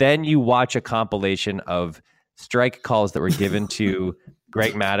 Yes. But then you watch a compilation of strike calls that were given to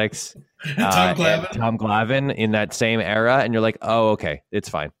Greg Maddux and Tom Glavine in that same era, and you're like, oh, okay, it's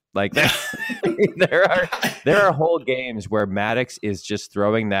fine. Like there are whole games where Maddux is just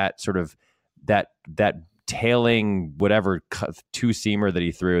throwing that sort of that tailing whatever two-seamer that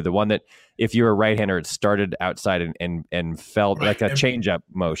he threw, the one that if you're a right-hander, it started outside and felt like a changeup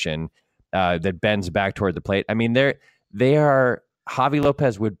motion that bends back toward the plate. I mean, they are. Javi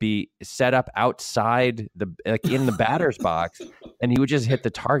Lopez would be set up outside in the batter's box, and he would just hit the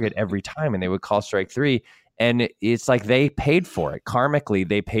target every time, and they would call strike 3. And it's like they paid for it. Karmically,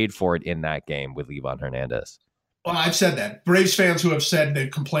 they paid for it in that game with Livan Hernandez. Well, I've said that. Braves fans who have said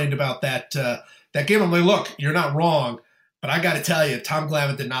they've complained about that game, I'm like, look, you're not wrong, but I got to tell you, Tom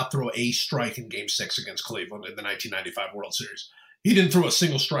Glavine did not throw a strike in Game 6 against Cleveland in the 1995 World Series. He didn't throw a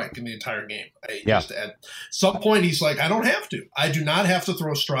single strike in the entire game. Just at some point, he's like, I don't have to. I do not have to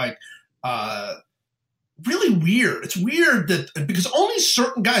throw a strike. Really weird. It's weird that because only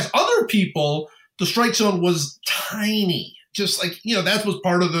certain guys, other people, the strike zone was tiny. Just like, that was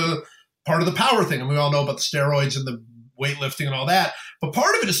part of the power thing. And we all know about the steroids and the weightlifting and all that. But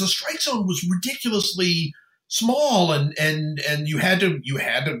part of it is the strike zone was ridiculously small and you had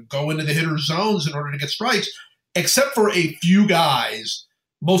to go into the hitter's zones in order to get strikes. Except for a few guys,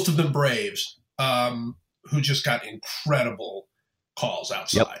 most of them Braves, who just got incredible calls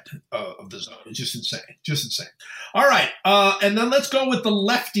outside of the zone. It's just insane. All right. And then let's go with the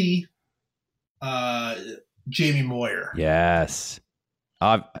lefty, Jamie Moyer. Yes.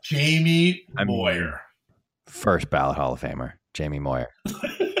 Jamie Moyer. First ballot Hall of Famer, Jamie Moyer.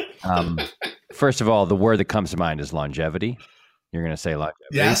 First of all, the word that comes to mind is longevity. You're going to say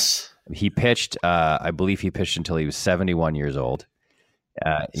longevity. Yes. He pitched, I believe he pitched until he was 71 years old.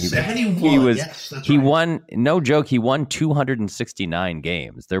 71, yes, that's he right. won, no joke, he won 269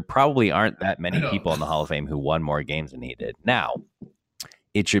 games. There probably aren't that many people in the Hall of Fame who won more games than he did. Now,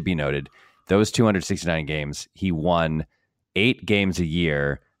 it should be noted, those 269 games, he won 8 games a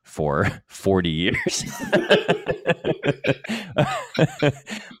year for 40 years.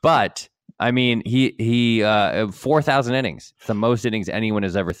 But I mean, he 4,000 innings. It's the most innings anyone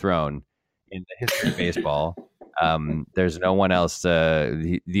has ever thrown in the history of baseball. There's no one else.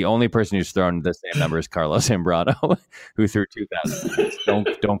 The only person who's thrown the same number is Carlos Zambrano, who threw 2,000.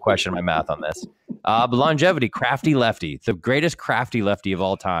 Don't question my math on this. But longevity, crafty lefty, the greatest crafty lefty of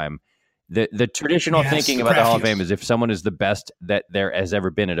all time. The traditional thinking about the Hall of Fame is if someone is the best that there has ever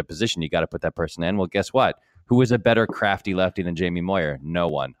been at a position, you got to put that person in. Well, guess what? Who is a better crafty lefty than Jamie Moyer? No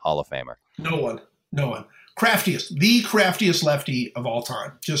one. Hall of Famer. No one. The craftiest lefty of all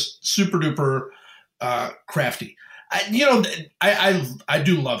time. Just super duper crafty. I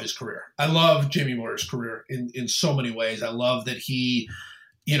do love his career. I love Jamie Moyer's career in so many ways. I love that he,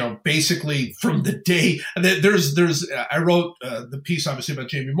 basically from the day I wrote the piece obviously about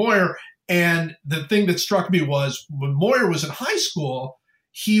Jamie Moyer, and the thing that struck me was when Moyer was in high school,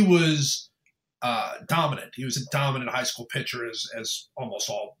 he was dominant. He was a dominant high school pitcher, as almost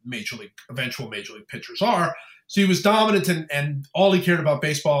all eventual major league pitchers are. So he was dominant, and all he cared about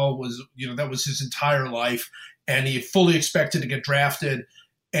baseball was, that was his entire life. And he fully expected to get drafted,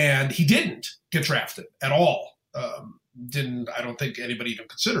 and he didn't get drafted at all. I don't think anybody even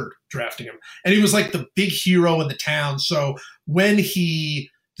considered drafting him. And he was like the big hero in the town. So when he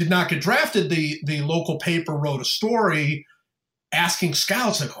did not get drafted, the local paper wrote a story asking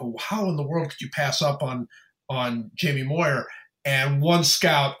scouts, like, oh, how in the world could you pass up on Jamie Moyer? And one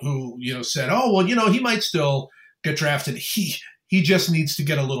scout who, said, oh, well, he might still get drafted. He just needs to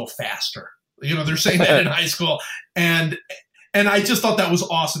get a little faster. They're saying that in high school. And I just thought that was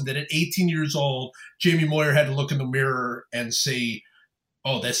awesome that at 18 years old, Jamie Moyer had to look in the mirror and say,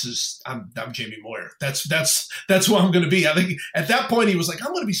 oh, I'm Jamie Moyer. That's who I'm going to be. I think at that point he was like,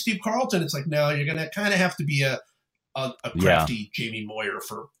 I'm going to be Steve Carlton. It's like, no, you're going to kind of have to be a crafty Jamie Moyer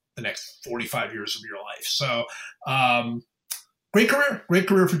for the next 45 years of your life. So great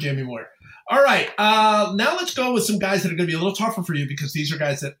career for Jamie Moyer. All right, now let's go with some guys that are going to be a little tougher for you because these are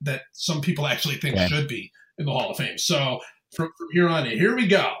guys that some people actually think should be in the Hall of Fame. So from here on in, here we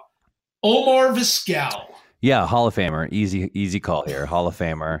go. Omar Vizquel. Yeah, Hall of Famer. Easy call here. Hall of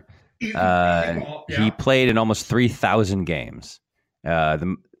Famer. He played in almost 3,000 games.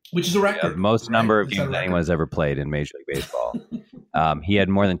 Which is a record. The most number of games anyone has ever played in Major League Baseball. He had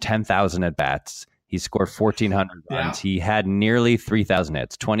more than 10,000 at-bats. He scored 1,400 runs. Yeah. He had nearly 3,000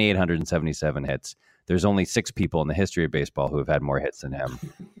 hits, 2,877 hits. There's only 6 people in the history of baseball who have had more hits than him.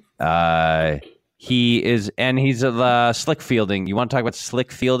 He's a slick fielding. You want to talk about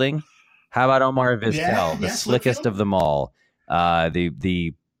slick fielding? How about Omar Vizquel, the slickest of them all?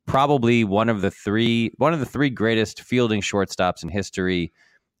 The probably one of the three greatest fielding shortstops in history.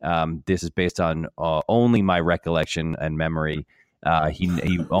 This is based on only my recollection and memory.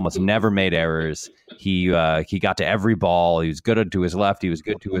 He almost never made errors. He got to every ball. He was good to his left. He was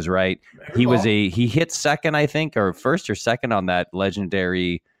good to his right. He hit second, I think, or first or second on that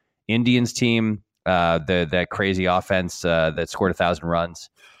legendary Indians team. That crazy offense that scored 1,000 runs.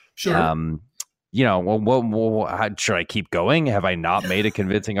 Sure. Should I keep going? Have I not made a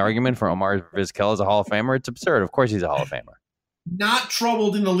convincing argument for Omar Vizquel as a Hall of Famer? It's absurd. Of course he's a Hall of Famer. Not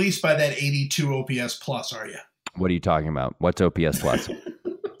troubled in the least by that 82 OPS plus, are you? What are you talking about? What's OPS plus?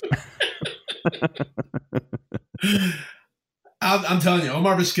 I'm telling you,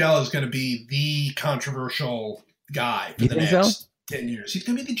 Omar Vizquel is going to be the controversial guy for the next 10 years. He's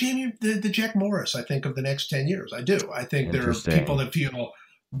going to be the Jack Morris, I think, of the next 10 years. I do. I think there are people that feel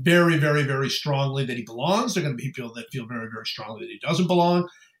very, very, very strongly that he belongs. There are going to be people that feel very, very strongly that he doesn't belong.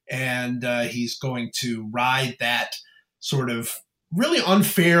 And he's going to ride that sort of really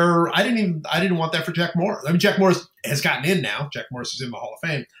unfair. I didn't want that for Jack Morris. I mean, Jack Morris has gotten in now. Jack Morris is in the Hall of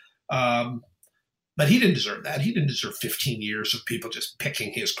Fame. But he didn't deserve that. He didn't deserve 15 years of people just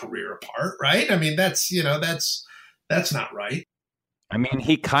picking his career apart, right? I mean, that's not right. I mean,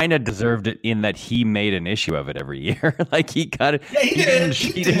 he kind of deserved it in that he made an issue of it every year. Like he didn't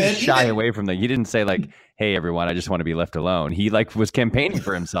shy away from that. He didn't say like, "Hey, everyone, I just want to be left alone." He was campaigning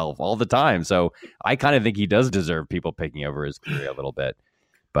for himself all the time. So I kind of think he does deserve people picking over his career a little bit.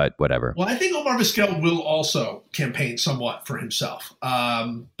 But whatever. Well, I think Omar Vizquel will also campaign somewhat for himself.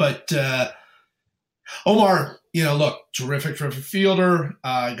 But Omar, look, terrific fielder.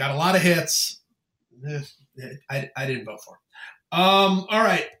 Got a lot of hits. I didn't vote for him. All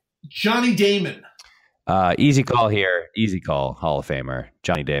right, Johnny Damon. Easy call here. Easy call. Hall of Famer,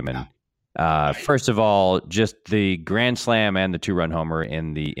 Johnny Damon. First of all, just the grand slam and the 2-run homer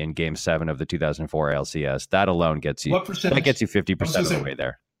in Game 7 of the 2004 LCS. That alone gets you. What percentage? That gets you 50% of the way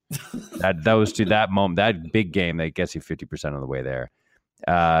there. That big game, that gets you 50% of the way there.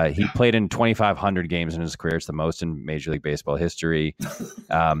 He played in 2,500 games in his career. It's the most in Major League Baseball history.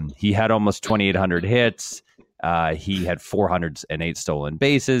 He had almost 2,800 hits. He had 408 stolen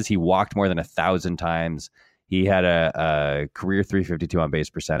bases. He walked more than 1,000 times. He had a career 352 on base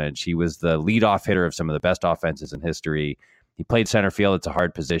percentage. He was the leadoff hitter of some of the best offenses in history. He played center field. It's a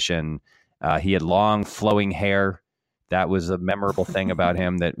hard position. He had long flowing hair. That was a memorable thing about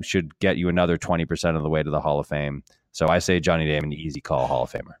him that should get you another 20% of the way to the Hall of Fame. So I say Johnny Damon, easy call, Hall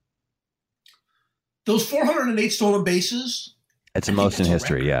of Famer. Those 408 stolen bases. It's the most in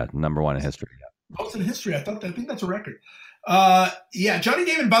history. Yeah. Number one in history. Yeah. Most in history. I think that's a record. Johnny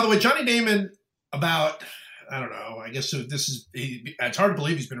Damon, by the way, Johnny Damon about, I don't know, I guess it's hard to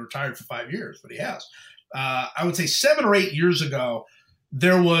believe he's been retired for 5 years, but he has. I would say 7 or 8 years ago,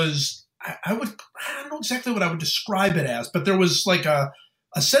 there was, I don't know exactly what I would describe it as, but there was like a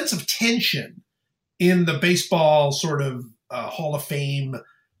sense of tension in the baseball sort of Hall of Fame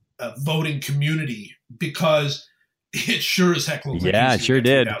voting community, because it sure as heck looked like it sure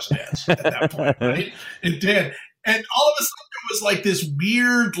did 3,000 hits at that point, right? It did. And all of a sudden it was like this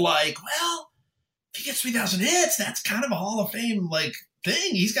weird, like, well, if he gets 3,000 hits, that's kind of a Hall of Fame like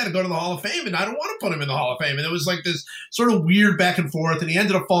thing. He's got to go to the Hall of Fame, and I don't want to put him in the Hall of Fame. And it was like this sort of weird back and forth, and he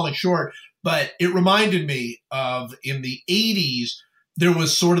ended up falling short. But it reminded me of in the 80s, there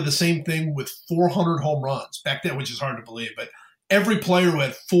was sort of the same thing with 400 home runs back then, which is hard to believe. But every player who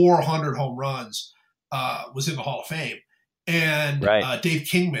had 400 home runs was in the Hall of Fame. And Dave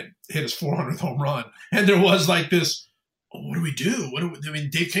Kingman hit his 400th home run. And there was like this, what do we do?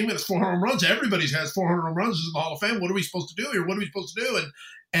 Dave Kingman has 400 home runs. Everybody has 400 home runs in the Hall of Fame. What are we supposed to do here? What are we supposed to do?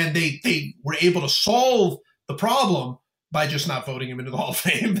 And they were able to solve the problem by just not voting him into the Hall of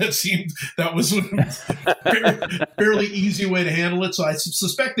Fame. That was a fairly easy way to handle it. So I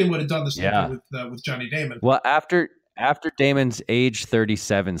suspect they would have done the same thing with Johnny Damon. Well, after Damon's age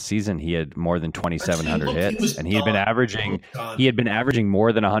 37 season, he had more than 2,700 hits, and he had been averaging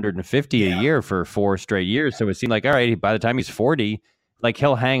more than 150 a year for 4 straight years. So it seemed like, all right, by the time he's 40, like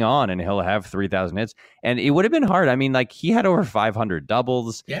he'll hang on and he'll have 3,000 hits. And it would have been hard. I mean, like he had over 500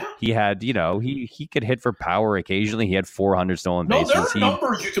 doubles. Yeah. He had, he could hit for power occasionally. He had 400 stolen bases. There are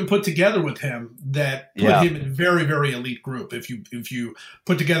numbers you can put together with him that put him in a very, very elite group. If you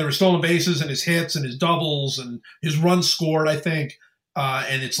put together his stolen bases and his hits and his doubles and his runs scored, I think,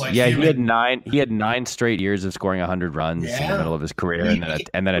 and it's like he had 9 straight years of scoring 100 runs in the middle of his career, and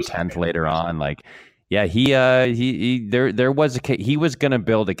then a 10th later on, like. Yeah, he was going to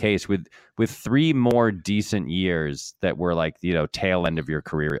build a case with 3 more decent years that were like, tail end of your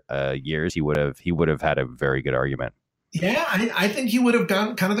career years. He would have had a very good argument. Yeah, I think he would have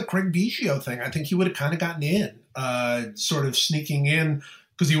done kind of the Craig Biggio thing. I think he would have kind of gotten in, sort of sneaking in,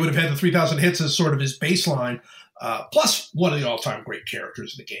 because he would have had the 3,000 hits as sort of his baseline, plus one of the all-time great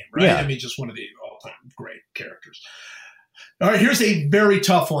characters in the game, right? Yeah. I mean, just one of the all-time great characters. All right, here's a very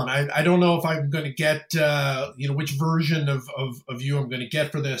tough one. I don't know if I'm going to get, which version of you I'm going to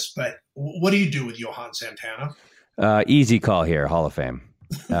get for this, but what do you do with Johan Santana? Easy call here, Hall of Fame.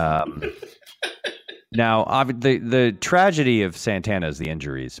 Now, the tragedy of Santana is the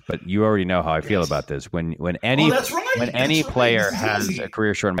injuries, but you already know how I feel about this. When any player has a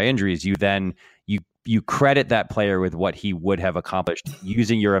career shortened by injuries, you credit that player with what he would have accomplished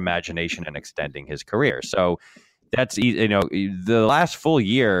using your imagination and extending his career. So. That's, the last full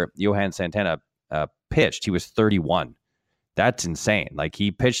year Johan Santana pitched, he was 31. That's insane. Like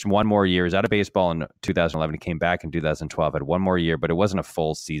he pitched 1 more year. He was out of baseball in 2011. He came back in 2012, had 1 more year, but it wasn't a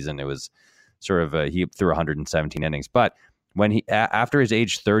full season. It was sort of he threw 117 innings. But when after his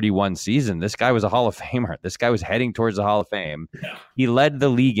age 31 season, this guy was a Hall of Famer. This guy was heading towards the Hall of Fame. Yeah. He led the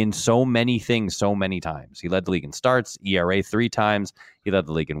league in so many things, so many times. He led the league in starts, ERA 3 times. He led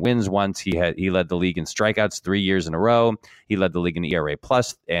the league in wins once. He led the league in strikeouts 3 years in a row. He led the league in ERA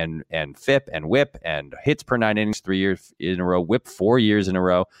plus and FIP and WHIP and hits per 9 innings 3 years in a row. WHIP 4 years in a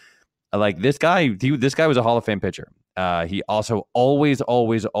row. Like this guy was a Hall of Fame pitcher. He also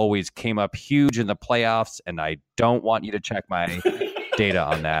always came up huge in the playoffs, and I don't want you to check my data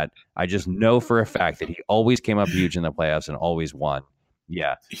on that. I just know for a fact that he always came up huge in the playoffs and always won.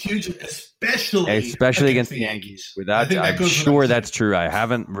 Yeah, huge, especially against the Yankees. I'm sure that's true.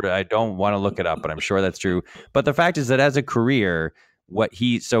 I don't want to look it up, but I'm sure that's true. But the fact is that as a career,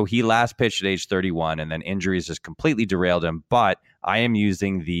 he last pitched at age 31, and then injuries just completely derailed him. But I am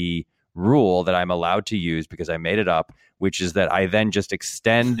using the rule that I'm allowed to use because I made it up, which is that I then just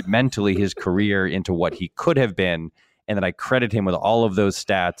extend mentally his career into what he could have been, and then I credit him with all of those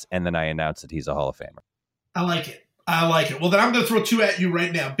stats, and then I announce that he's a Hall of Famer. I like it. Well, then I'm going to throw 2 at you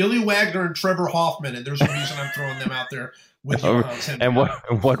right now. Billy Wagner and Trevor Hoffman, and there's a reason I'm throwing them out there with you. And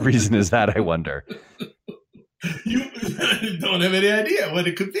what reason is that, I wonder? You don't have any idea what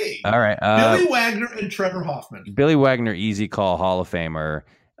it could be. All right. Billy Wagner and Trevor Hoffman. Billy Wagner, easy call, Hall of Famer.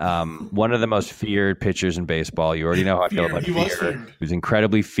 One of the most feared pitchers in baseball. You already know how I feel about fear. He was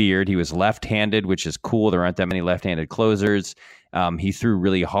incredibly feared. He was left-handed, which is cool. There aren't that many left-handed closers. He threw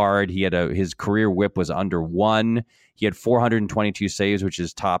really hard. His career whip was under 1. He had 422 saves, which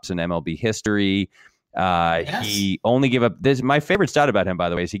is tops in MLB history. Yes. He only gave up this. My favorite stat about him, by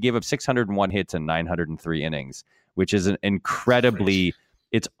the way, is he gave up 601 hits in 903 innings, which is an incredibly.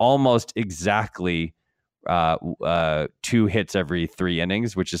 It's almost exactly 2 hits every 3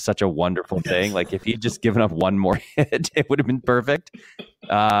 innings, which is such a wonderful thing. Like if he'd just given up one more hit, it would have been perfect.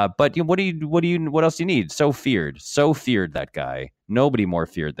 But what else do you need? So feared, that guy. Nobody more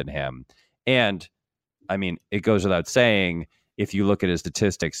feared than him. And I mean, it goes without saying, if you look at his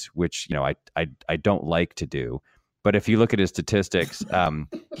statistics, which I don't like to do, but if you look at his statistics,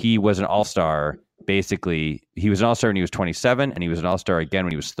 he was an all-star. Basically, he was an all-star when he was 27, and he was an all-star again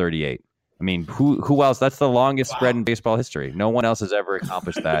when he was 38. I mean, who else? That's the longest spread in baseball history. No one else has ever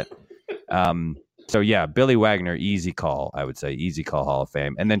accomplished that. So yeah, Billy Wagner, easy call, I would say. Easy call, Hall of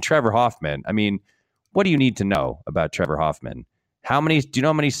Fame. And then Trevor Hoffman. I mean, what do you need to know about Trevor Hoffman? Do you know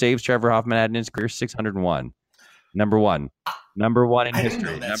how many saves Trevor Hoffman had in his career? 601. Number one in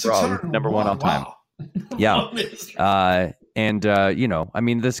history. Number one all time. Wow. Yeah. I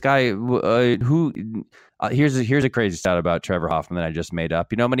mean, this guy here's a crazy stat about Trevor Hoffman that I just made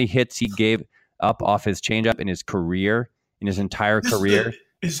up. You know how many hits he gave up off his changeup in his career, in his entire career?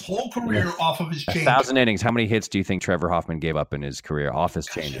 His whole career off of his changeup. 1,000 innings. How many hits do you think Trevor Hoffman gave up in his career off his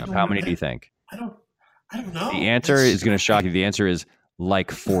changeup? How many do you think? I don't know. The answer is going to shock you. The answer is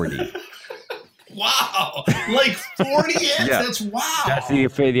like 40. Wow, like 40 hits? Yeah. That's wow. That's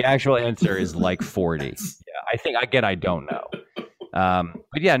the actual answer is like 40. Yeah, I think, again, I don't know.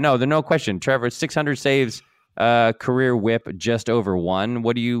 But yeah, no, there's no question. Trevor, 600 saves, career whip just over 1.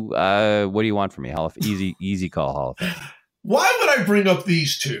 What do you want from me? Easy call, Hall of Fame. Why would I bring up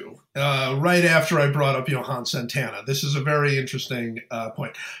these two right after I brought up Johan Santana? This is a very interesting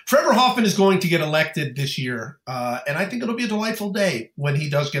point. Trevor Hoffman is going to get elected this year, and I think it'll be a delightful day when he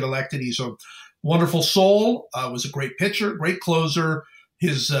does get elected. He's a wonderful soul, was a great pitcher, great closer.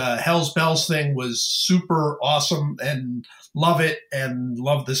 His Hell's Bells thing was super awesome, and love it, and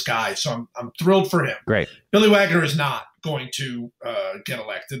love this guy. So I'm thrilled for him. Great. Billy Wagner is not going to get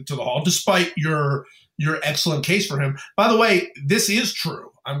elected to the Hall, despite your excellent case for him. By the way, this is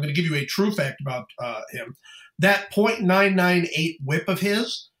true. I'm going to give you a true fact about him. That .998 whip of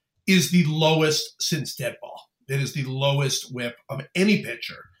his is the lowest since dead ball. It is the lowest whip of any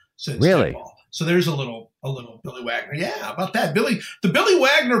pitcher since dead ball. So there's a little Billy Wagner. Yeah, about that. The Billy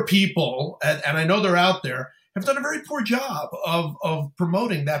Wagner people, and I know they're out there, have done a very poor job of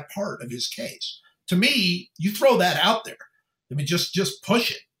promoting that part of his case. To me, you throw that out there. I mean, just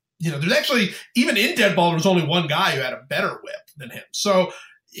push it. There's actually, even in dead ball, there was only one guy who had a better whip than him. So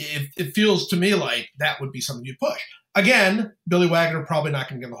it feels to me like that would be something you push. Again, Billy Wagner probably not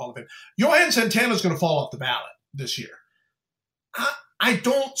going to get in the Hall of Fame. Johan Santana is going to fall off the ballot this year. I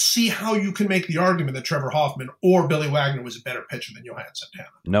don't see how you can make the argument that Trevor Hoffman or Billy Wagner was a better pitcher than Johan Santana.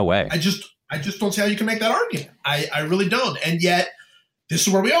 No way. I just don't see how you can make that argument. I really don't. And yet, this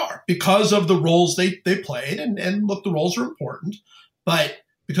is where we are because of the roles they played. And look, the roles are important. But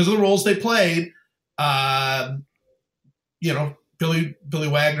because of the roles they played, Billy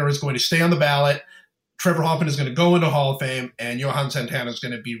Wagner is going to stay on the ballot. Trevor Hoffman is going to go into Hall of Fame. And Johan Santana is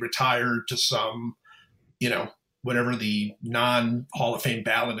going to be retired to some, whatever the non-Hall of Fame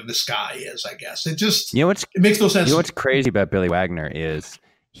ballot of the sky is, I guess. It just it makes no sense. What's crazy about Billy Wagner is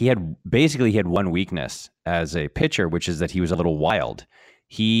he had one weakness as a pitcher, which is that he was a little wild.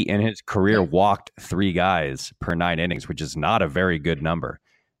 He, in his career, walked 3 guys per 9 innings, which is not a very good number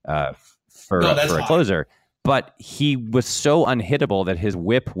for a closer. But he was so unhittable that his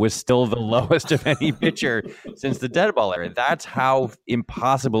whip was still the lowest of any pitcher since the dead ball era. That's how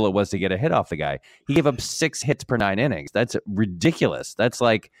impossible it was to get a hit off the guy. He gave up 6 hits per 9 innings. That's ridiculous. That's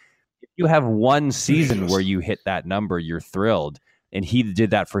like, if you have one season where you hit that number, you're thrilled. And he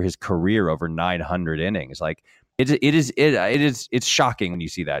did that for his career over 900 innings. Like it's shocking when you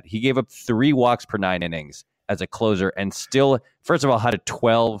see that. He gave up 3 walks per 9 innings as a closer, and still, first of all, had a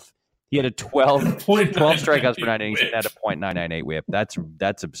 12. He had a 12 strikeouts per 9 innings and had a .998 whip.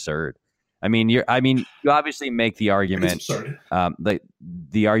 That's absurd. I mean, you obviously make the argument.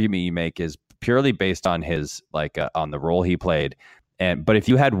 The argument you make is purely based on his on the role he played. But if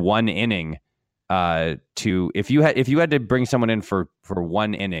you had one inning if you had to bring someone in for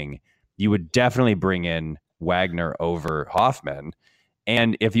 1 inning, you would definitely bring in Wagner over Hoffman.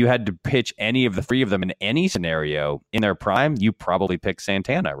 And if you had to pitch any of the 3 of them in any scenario in their prime, you probably pick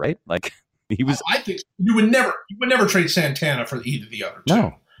Santana, right? Like he was. I think you would never trade Santana for either of the other two.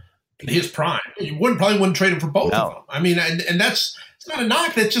 No, in his prime. You probably wouldn't trade him for both of them. I mean, and that's it's not a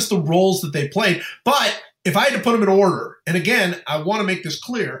knock. That's just the roles that they played. But if I had to put them in order, and again, I want to make this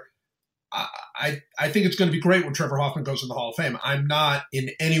clear, I think it's going to be great when Trevor Hoffman goes in the Hall of Fame. I'm not in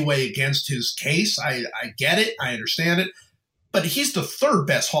any way against his case. I get it. I understand it. But he's the third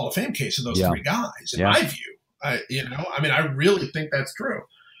best Hall of Fame case of those three guys, in my view. I really think that's true.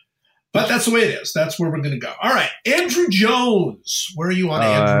 But that's the way it is. That's where we're going to go. All right, Andrew Jones. Where are you on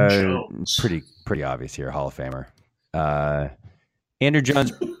Andrew Jones? Pretty obvious here, Hall of Famer. Andrew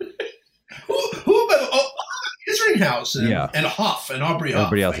Jones. who Isringhouse and Huff and Aubrey Huff.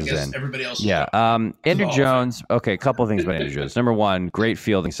 Everybody else is in. Everybody else is Andrew Jones. Okay, a couple of things about Andrew Jones. Number one, great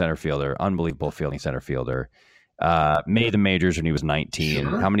fielding center fielder. Unbelievable fielding center fielder. Made the majors when he was 19.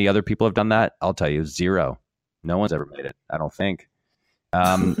 Sure. How many other people have done that? I'll tell you, 0. No one's ever made it, I don't think.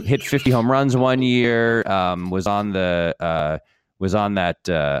 Hit 50 home runs one year. Was on that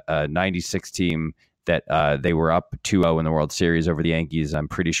 96 team that they were up 2-0 in the World Series over the Yankees. I'm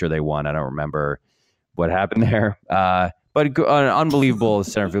pretty sure they won. I don't remember what happened there. But an unbelievable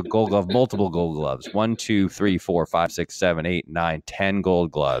center field Gold Glove, multiple Gold Gloves. 1, 2, 3, 4, 5, 6, 7, 8, 9, 10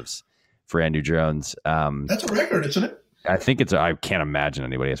 Gold Gloves for Andrew Jones. That's a record, isn't it? I think I can't imagine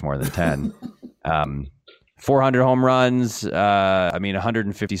anybody has more than 10. 400 home runs.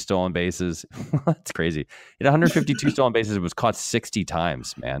 150 stolen bases. That's crazy. 152 stolen bases. It was caught 60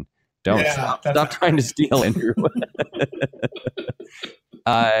 times, man. Stop trying to steal, Andrew.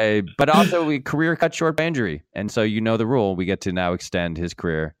 But also, career cut short by injury. And so the rule. We get to now extend his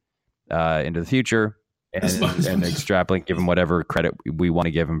career into the future and extrapolate, give him whatever credit we want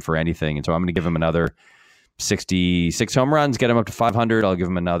to give him for anything. And so I'm going to give him another 66 home runs, get him up to 500. I'll give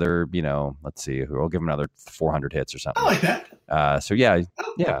him another, let's see, I'll give him another 400 hits or something. I like that. So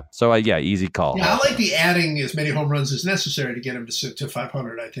easy call. Yeah, I like the adding as many home runs as necessary to get him to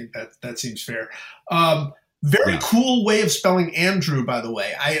 500. I think that seems fair. Very cool way of spelling Andrew, by the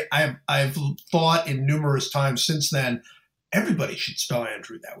way. I've thought in numerous times since then, everybody should spell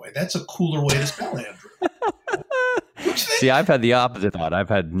Andrew that way. That's a cooler way to spell Andrew. See, I've had the opposite thought. I've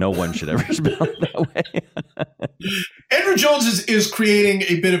had no one should ever spell it that way. Andrew Jones is creating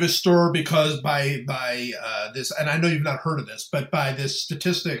a bit of a stir because by this, and I know you've not heard of this, but by this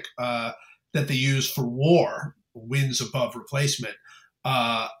statistic that they use for WAR, wins above replacement,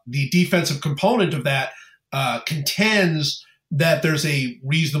 the defensive component of that contends that there's a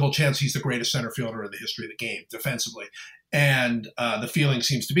reasonable chance he's the greatest center fielder in the history of the game defensively. And the feeling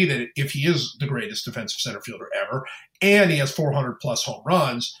seems to be that if he is the greatest defensive center fielder ever, and he has 400 plus home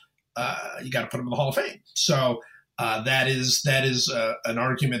runs, you got to put him in the Hall of Fame. So that is an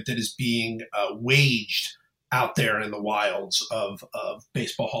argument that is being waged out there in the wilds of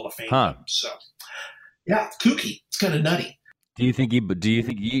baseball Hall of Fame. So yeah, kooky. It's kind of nutty. Do you think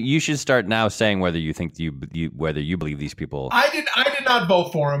you should start now saying whether you think whether you believe these people? I did not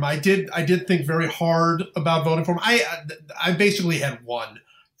vote for him. I did think very hard about voting for him. I basically had one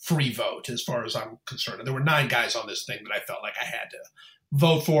free vote as far as I'm concerned. There were 9 guys on this thing that I felt like I had to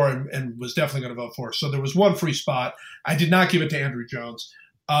vote for and was definitely going to vote for. So there was one free spot. I did not give it to Andrew Jones.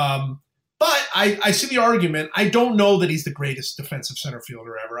 But I see the argument. I don't know that he's the greatest defensive center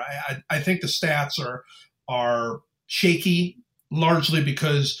fielder ever. I think the stats are shaky, largely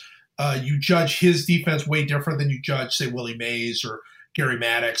because you judge his defense way different than you judge, say, Willie Mays or Gary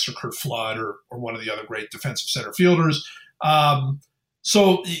Maddox or Kurt Flood or one of the other great defensive center fielders.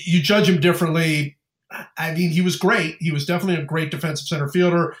 So you judge him differently. I mean, he was great. He was definitely a great defensive center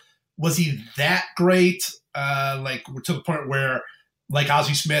fielder. Was he that great? Like to the point where, like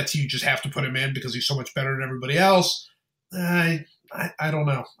Ozzie Smith, you just have to put him in because he's so much better than everybody else? I don't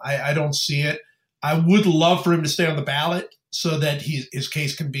know. I don't see it. I would love for him to stay on the ballot so that his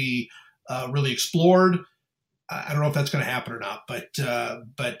case can be really explored. I don't know if that's going to happen or not, but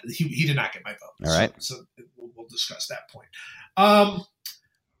he did not get my vote. All right. So we'll discuss that point.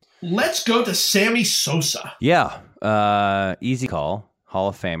 Let's go to Sammy Sosa. Yeah. Easy call. Hall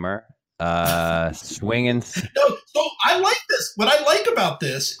of Famer. Swinging. No, so I like this. What I like about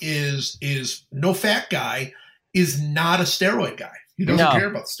this is no fat guy is not a steroid guy. He doesn't care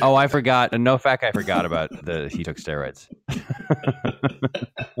about steroids. Oh, I forgot. No fact, I forgot about he took steroids.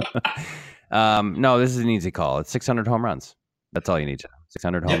 No, this is an easy call. It's 600 home runs. That's all you need to know.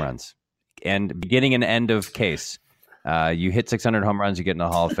 600 home runs. And beginning and end of case. You hit 600 home runs, you get in the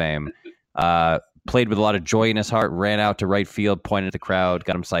Hall of Fame. Played with a lot of joy in his heart, ran out to right field, pointed at the crowd,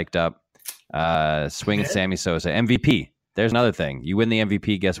 got him psyched up. Swinging Sammy Sosa. MVP. There's another thing. You win the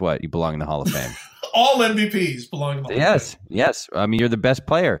MVP, guess what? You belong in the Hall of Fame. All MVPs belong in the Hall of Fame. Yes. I mean, you're the best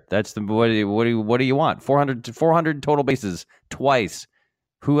player. That's what do you want? 400 total bases twice.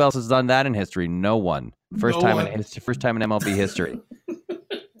 Who else has done that in history? No one. First No time one. in MLB history.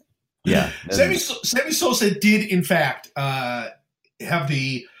 Yeah. Sammy Sosa did, in fact, have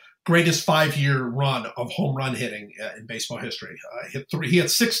the greatest 5-year run of home run hitting in baseball history. He had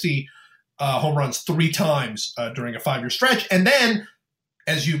 60 home runs 3 times during a 5-year stretch. And then,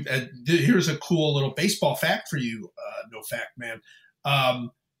 here's a cool little baseball fact for you, no fact man.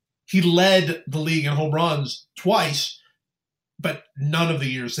 He led the league in home runs twice, but none of the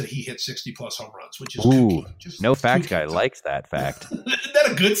years that he hit 60-plus home runs, which is kooky. No fact guy likes that fact. Isn't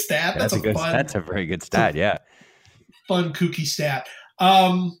that a good stat? That's a very good stat, yeah. Fun, kooky stat.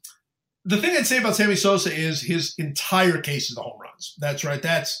 The thing I'd say about Sammy Sosa is his entire case is the home runs. That's right.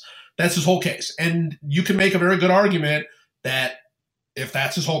 That's his whole case. And you can make a very good argument that if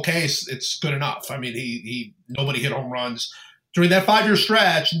that's his whole case, it's good enough. I mean, nobody hit home runs. During that 5-year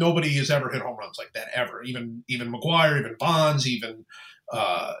stretch, nobody has ever hit home runs like that, ever. Even McGuire, even Bonds, even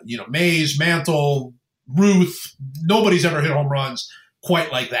Mays, Mantle, Ruth. Nobody's ever hit home runs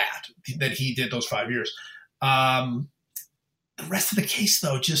quite like that he did those 5 years. The rest of the case,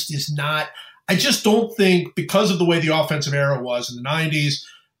 though, just is not – I just don't think, because of the way the offensive era was in the 90s,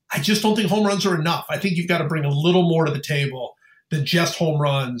 I just don't think home runs are enough. I think you've got to bring a little more to the table than just home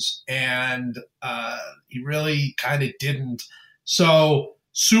runs, and he really kind of didn't. So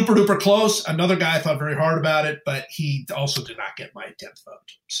super duper close. Another guy thought very hard about it, but he also did not get my 10th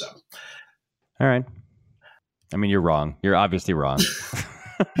vote. So, all right. I mean, you're wrong. You're obviously wrong.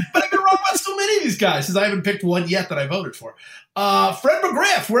 But I've been wrong about so many of these guys, since I haven't picked one yet that I voted for. Fred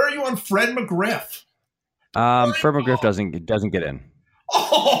McGriff. Where are you on Fred McGriff? Fred McGriff doesn't get in.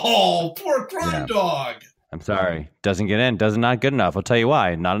 Oh, poor crime dog. I'm sorry. Doesn't get in. Not good enough. I'll tell you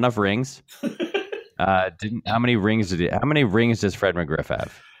why. Not enough rings. How many rings does Fred McGriff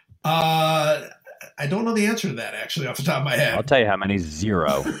have? I don't know the answer to that, actually, off the top of my head. I'll tell you how many.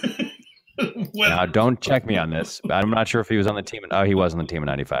 0. Now, don't check me on this. I'm not sure if he was on the team. He was on the team in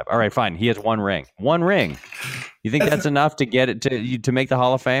 '95. All right, fine. He has 1 ring. 1 ring. You think that's enough to get it to make the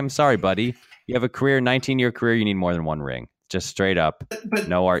Hall of Fame? Sorry, buddy. You have a 19-year career. You need more than 1 ring. Just straight up.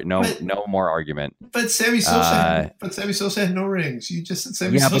 No more argument. But Sammy Sosa had no rings. You just said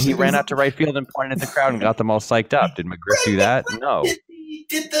Sammy Sosa. Yeah, but he ran out to right field and pointed at the crowd and got them all psyched up. Did McGriff do that? No. He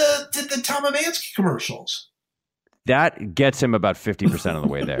did the Tom Amansky commercials. That gets him about 50% of the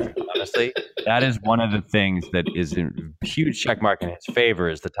way there. Honestly, that is one of the things that is a huge check mark in his favor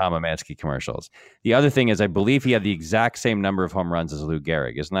is the Tom Amansky commercials. The other thing is I believe he had the exact same number of home runs as Lou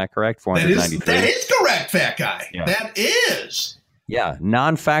Gehrig. Isn't that correct? 493. That is correct, fat guy. Yeah. That is. Yeah,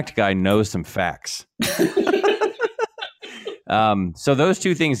 non-fact guy knows some facts. So those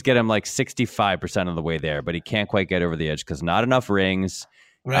two things get him like 65% of the way there, but he can't quite get over the edge because not enough rings.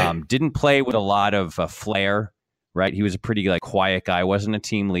 Right. Didn't play with a lot of flair. Right, he was a pretty quiet guy. Wasn't a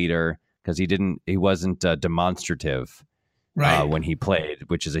team leader because he wasn't demonstrative when he played,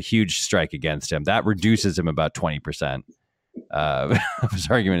 which is a huge strike against him. That reduces him about 20%. His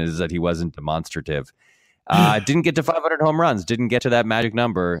argument is that he wasn't demonstrative. Didn't get to 500 home runs. Didn't get to that magic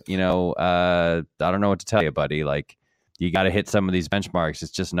number. I don't know what to tell you, buddy. You got to hit some of these benchmarks.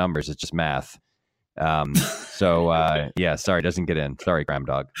 It's just numbers. It's just math. Sorry, doesn't get in. Sorry, Crime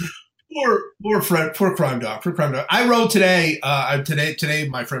Dog. Poor crime dog. I wrote today. Today,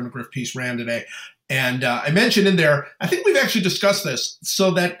 my Fred McGriff piece ran today, and I mentioned in there. I think we've actually discussed this.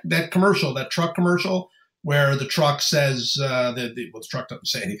 So that commercial, that truck commercial, where the truck says the truck doesn't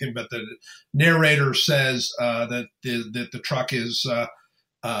say anything, but the narrator says that the truck is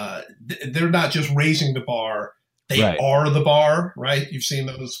they're not just raising the bar. They are the bar, right? You've seen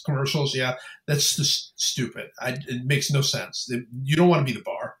those commercials, yeah. That's just stupid. It makes no sense. You don't want to be the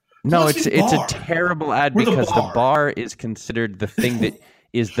bar. No, it's a terrible ad because the bar is considered the thing that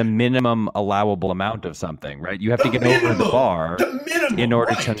is the minimum allowable amount of something, right? You have to get over the bar in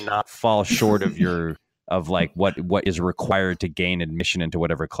order to not fall short of what is required to gain admission into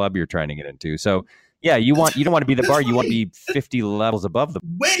whatever club you're trying to get into. So yeah, you don't want to be the bar. You want to be 50 levels above the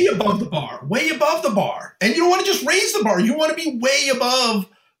way above the bar, and you don't want to just raise the bar. You want to be way above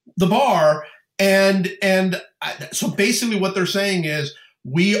the bar, so basically what they're saying is,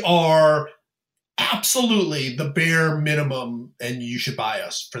 we are absolutely the bare minimum, and you should buy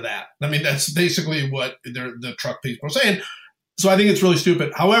us for that. I mean, that's basically what the truck people are saying. So I think it's really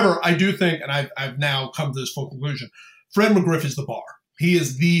stupid. However, I do think, and I've now come to this full conclusion, Fred McGriff is the bar. He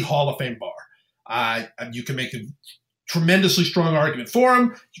is the Hall of Fame bar. You can make a tremendously strong argument for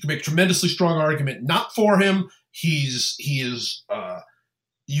him. You can make a tremendously strong argument not for him. He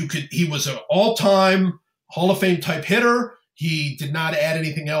was an all-time Hall of Fame type hitter. He did not add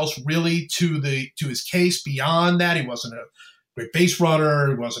anything else really to his case beyond that. He wasn't great base runner.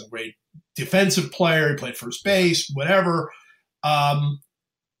 He wasn't a great defensive player. He played first base, whatever.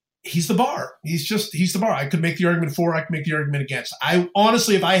 He's the bar. He's the bar. I could make the argument for, I could make the argument against. I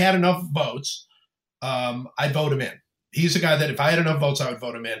honestly, if I had enough votes, I'd vote him in. He's a guy that if I had enough votes, I would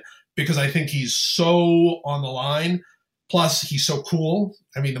vote him in because I think he's so on the line. Plus, he's so cool.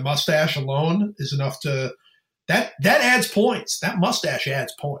 I mean, the mustache alone is enough to that adds points. That mustache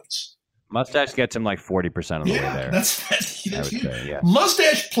adds points. Mustache gets him like 40% of the way there. That's huge. Say, yeah.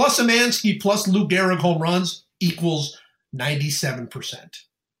 Mustache plus Szymanski plus Lou Gehrig home runs equals 97%.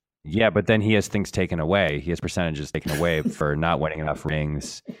 Yeah, but then he has things taken away. He has percentages taken away for not winning enough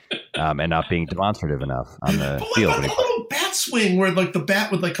rings and not being demonstrative enough on the field. But like a little bat swing where like the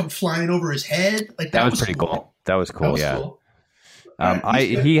bat would like come flying over his head. Like that was pretty cool. That was cool. Yeah. Cool.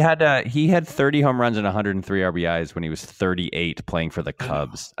 He had 30 home runs and 103 RBIs when he was 38 playing for the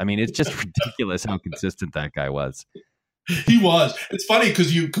Cubs. I mean, it's just ridiculous how consistent that guy was. He was. It's funny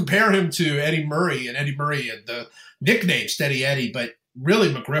because you compare him to Eddie Murray, and Eddie Murray had the nickname Steady Eddie, but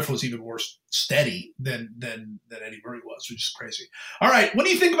really McGriff was even more steady than Eddie Murray was, which is crazy. All right, what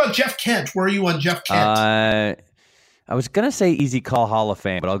do you think about Jeff Kent? Where are you on Jeff Kent? I was gonna say easy call Hall of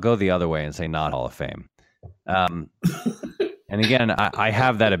Fame, but I'll go the other way and say not Hall of Fame. And again, I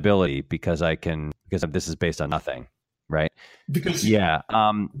have that ability because this is based on nothing, right? Because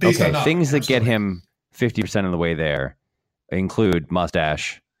okay, things that get him 50% of the way there include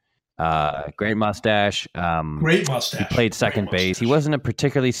mustache, great mustache. Great mustache. He played second base. He wasn't a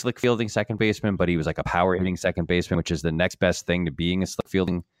particularly slick fielding second baseman, but he was like a power hitting second baseman, which is the next best thing to being a slick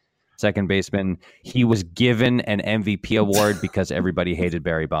fielding second baseman. He was given an MVP award because everybody hated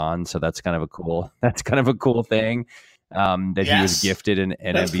Barry Bonds, so that's kind of a cool thing. That he was gifted an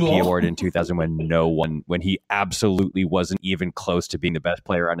MVP award in 2000 when he absolutely wasn't even close to being the best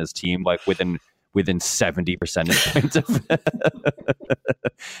player on his team, like within 70 percentage points of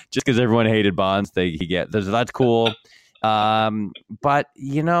just because everyone hated Bonds, that's cool. But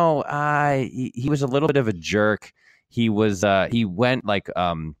he was a little bit of a jerk. He went like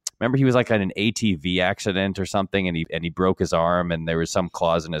remember he was like on an ATV accident or something, and he broke his arm, and there was some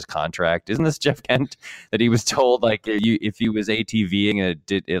clause in his contract. Isn't this Jeff Kent that he was told like if he was ATVing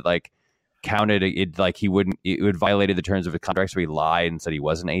it like counted it like it would violated the terms of the contract, so he lied and said he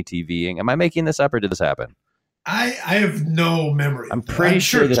wasn't ATVing. Am I making this up or did this happen? I have no memory. I'm pretty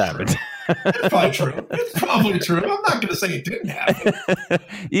sure this happened. It's probably true. It's probably true. I'm not going to say it didn't happen.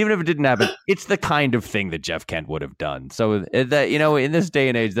 Even if it didn't happen, it's the kind of thing that Jeff Kent would have done. So that in this day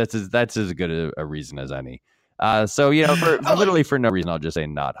and age, that's as good a reason as any. Literally for no reason, I'll just say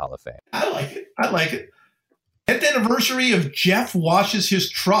not Hall of Fame. I like it. At the anniversary of Jeff washes his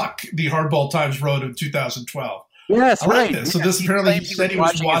truck, the Hardball Times wrote in 2012. Yes, right. This. So this apparently he said he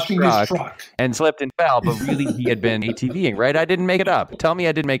was washing his truck and slipped and fell, but really he had been ATVing, right? I didn't make it up. Tell me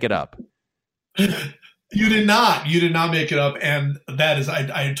I didn't make it up. You did not. You did not make it up, and that is I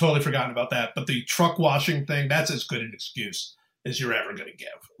had totally forgotten about that. But the truck washing thing, that's as good an excuse as you're ever going to give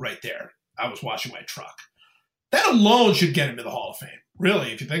right there. I was washing my truck. That alone should get him in the Hall of Fame,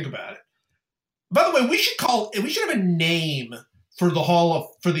 really, if you think about it. By the way, we should have a name for the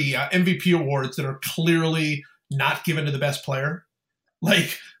MVP awards that are clearly not given to the best player.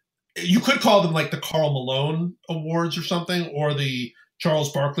 Like you could call them like the Karl Malone Awards or something, or the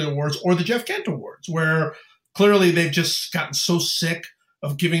Charles Barkley Awards, or the Jeff Kent Awards, where clearly they've just gotten so sick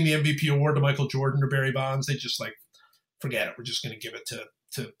of giving the MVP award to Michael Jordan or Barry Bonds, they just like forget it. We're just going to give it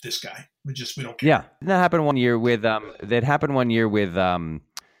to this guy. We don't care. Yeah, that happened one year with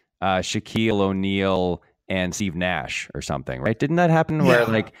Shaquille O'Neal and Steve Nash or something, right? Didn't that happen where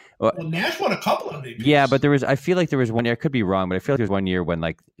well, Nash won a couple of MVPs. Yeah, but I feel like there was one year, I could be wrong, but I feel like there was one year when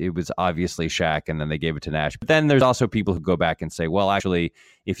like it was obviously Shaq and then they gave it to Nash. But then there's also people who go back and say, well, actually,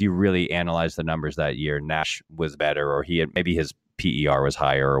 if you really analyze the numbers that year, Nash was better, or maybe his PER was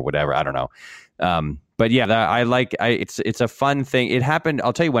higher or whatever. I don't know. But yeah, it's a fun thing. It happened.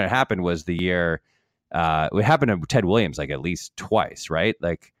 I'll tell you when it happened was the year, it happened to Ted Williams like at least twice, right?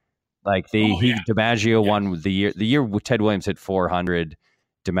 DiMaggio won the year Ted Williams hit 400.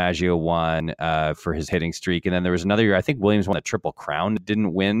 DiMaggio won for his hitting streak, and then there was another year I think Williams won a Triple Crown,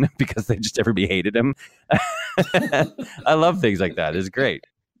 didn't win because everybody hated him. I love things like that. It's great.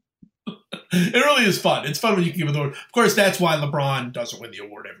 It really is fun. It's fun when you can give an award. Of course, that's why LeBron doesn't win the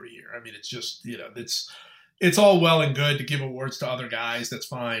award every year. I mean, it's just it's all well and good to give awards to other guys. That's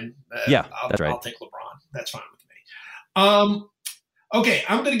fine. That's right. I'll take LeBron. That's fine with me. Okay,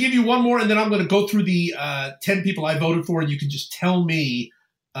 I'm going to give you one more, and then I'm going to go through the 10 people I voted for, and you can just tell me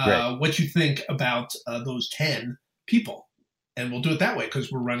what you think about those 10 people. And we'll do it that way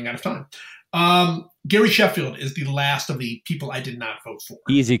because we're running out of time. Gary Sheffield is the last of the people I did not vote for.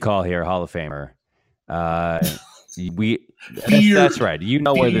 Easy call here, Hall of Famer. That's right. You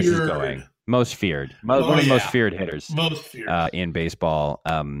know where this is going. Most feared. One of the most feared hitters in baseball.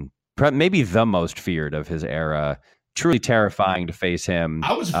 Maybe the most feared of his era. Truly terrifying to face him.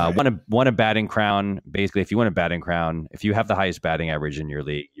 I was won a batting crown. Basically, if you win a batting crown, if you have the highest batting average in your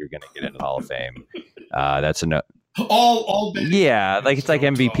league, you're going to get into the Hall of Fame. That's all like it's like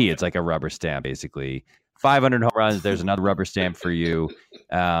MVP. It's like a rubber stamp, basically. 500 home runs. There's another rubber stamp for you.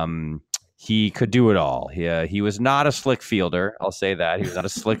 He could do it all. He was not a slick fielder. I'll say that he was not a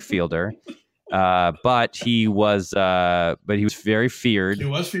slick fielder. But he was very feared. He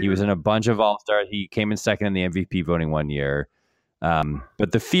was in a bunch of All-Stars. He came in second in the MVP voting one year.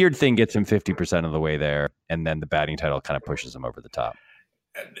 But the feared thing gets him 50% of the way there, and then the batting title kind of pushes him over the top.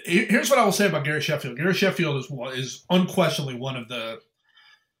 Here's what I will say about Gary Sheffield. Gary Sheffield is unquestionably one of the,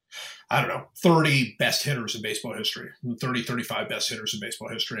 30 best hitters in baseball history, 30, 35 best hitters in baseball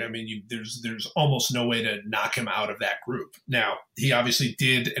history. I mean, there's almost no way to knock him out of that group. Now, he obviously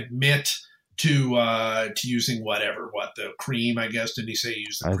did admit to using the cream, I guess. Did he say he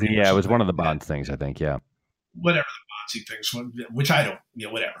used the cream? It was one of the Bond things, I think, yeah. Whatever the Bondsy things, which I don't,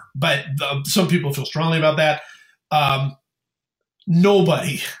 whatever. But some people feel strongly about that.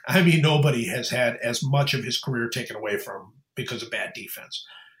 Nobody has had as much of his career taken away from because of bad defense.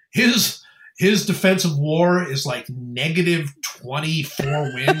 His defensive WAR is like negative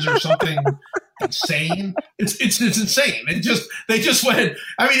 24 wins or something insane. It's insane. They just went.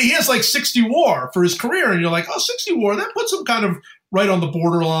 I mean, he has like 60 WAR for his career, and you're like, 60 WAR. That puts him kind of right on the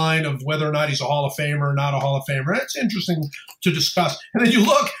borderline of whether or not he's a Hall of Famer or not a Hall of Famer. That's interesting to discuss. And then you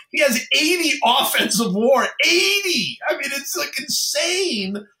look, he has 80 offensive WAR. 80. I mean, it's like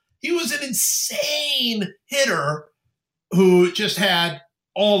insane. He was an insane hitter who just had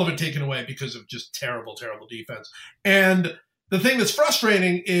all of it taken away because of just terrible, terrible defense. And the thing that's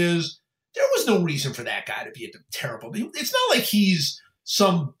frustrating is there was no reason for that guy to be terrible. It's not like he's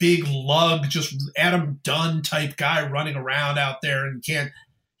some big lug, just Adam Dunn type guy running around out there and can't.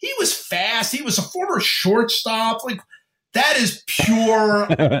 He was fast. He was a former shortstop. Like, that is pure.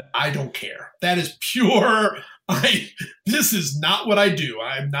 I don't care. That is pure. This is not what I do.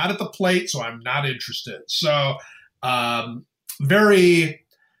 I'm not at the plate, so I'm not interested. So, very,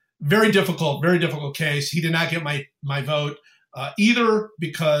 very difficult case. He did not get my vote either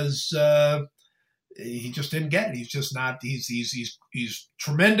because he just didn't get it. He's just not. He's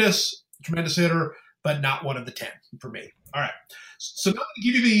tremendous hitter, but not one of the 10 for me. All right. So now I'm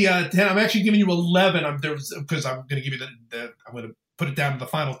going to give you the 10. I'm actually giving you 11 because I'm going to give you I'm going to put it down to the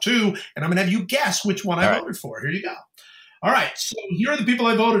final 2, and I'm going to have you guess which one I voted for. Here you go. All right. So here are the people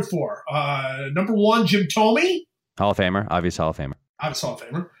I voted for. Number 1, Jim Thome. Hall of Famer. Obvious Hall of Famer. Obvious Hall of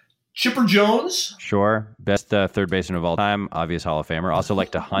Famer. Chipper Jones. Sure. Best third baseman of all time. Obvious Hall of Famer. Also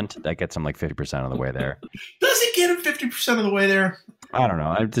like to hunt. That gets him like 50% of the way there. Does it get him 50% of the way there? I don't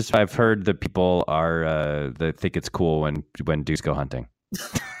know. I've heard that people are that think it's cool when dudes go hunting.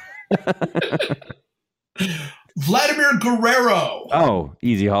 Vladimir Guerrero. Oh,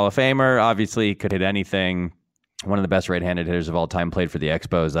 easy Hall of Famer. Obviously could hit anything. One of the best right-handed hitters of all time. Played for the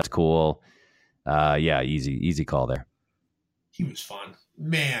Expos. That's cool. Yeah, easy call there. He was fun.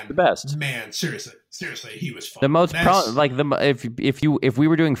 Man, the best. Man, seriously, he was fun. The most if we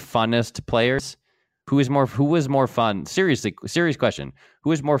were doing funnest players, who was more fun? Serious question.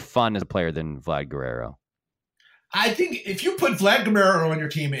 Who is more fun as a player than Vlad Guerrero? I think if you put Vlad Guerrero on your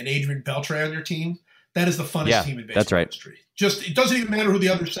team and Adrian Beltre on your team, that is the funnest team in baseball history. Just it doesn't even matter who the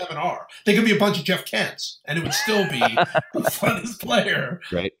other 7 are. They could be a bunch of Jeff Kents, and it would still be the funnest player,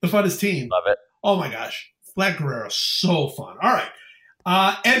 right? The funnest team. Love it. Oh my gosh, Vlad Guerrero, so fun. All right.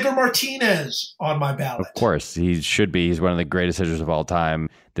 Edgar Martinez on my ballot. Of course, he should be. He's one of the greatest hitters of all time.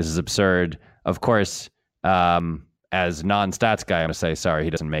 This is absurd. Of course, as non-stats guy, I'm going to say, sorry,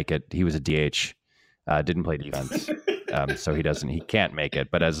 he doesn't make it. He was a DH, didn't play defense, so he can't make it.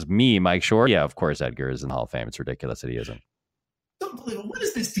 But as me, Mike Shore, yeah, of course, Edgar is in the Hall of Fame. It's ridiculous that he isn't. Unbelievable. What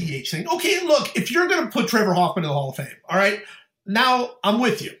is this DH thing? Okay, look, if you're going to put Trevor Hoffman in the Hall of Fame, all right, now I'm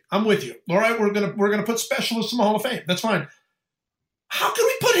with you. All right, we're gonna put specialists in the Hall of Fame. That's fine. How can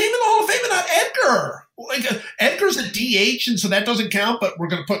we put him in the Hall of Fame and not Edgar? Like Edgar's a DH, and so that doesn't count. But we're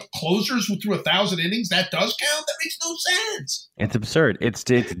going to put closers through 1,000 innings. That does count. That makes no sense. It's absurd. It's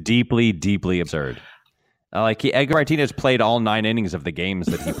deeply, deeply absurd. Edgar Martinez played all 9 innings of the games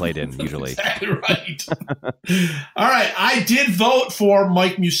that he played in usually. Exactly right. All right, I did vote for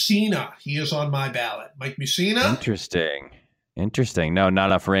Mike Mussina. He is on my ballot. Mike Mussina. Interesting. No, not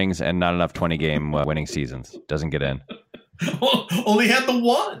enough rings and not enough 20-game winning seasons. Doesn't get in. Only had the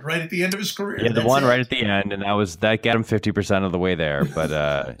one right at the end of his career. He had the one right at the end, and that got him 50% of the way there. But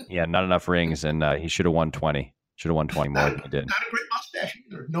yeah, not enough rings, and he should have won 20. Should have won 20 more than he did. Not a great mustache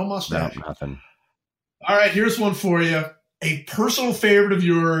either. No mustache. No, nothing. All right, here's one for you. A personal favorite of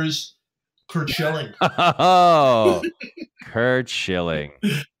yours, Curt Schilling. Oh, Curt Schilling.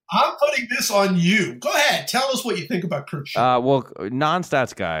 I'm putting this on you. Go ahead. Tell us what you think about Curt Schilling. Well,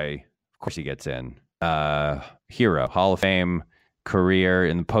 non-stats guy, of course he gets in. Hero, Hall of Fame career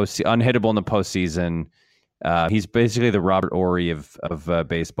in the unhittable in the postseason. He's basically the Robert Ory of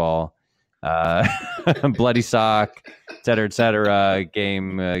baseball. Bloody sock, et cetera,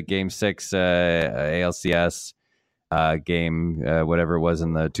 game 6 ALCS, game whatever it was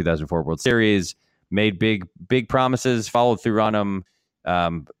in the 2004 World Series. Made big promises, followed through on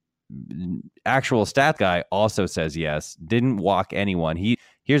them. Actual stat guy also says yes. Didn't walk anyone.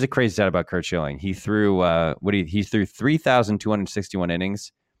 Here's a crazy stat about Curt Schilling. He threw he threw 3,261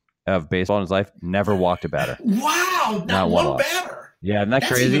 innings of baseball in his life. Never walked a batter. Wow, not one batter. Yeah, isn't that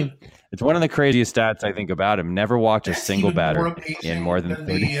crazy? It's one of the craziest stats I think about him. Never walked a single batter in more than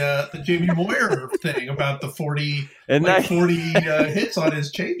 30. The Jamie Moyer thing about the 40 hits on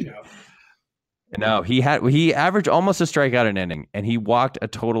his changeup. No, he averaged almost a strikeout an inning, and he walked a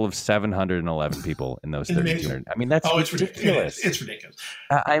total of 711 people in those 32. I mean, that's ridiculous. It's ridiculous.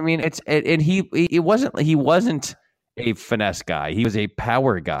 I mean, he wasn't a finesse guy. He was a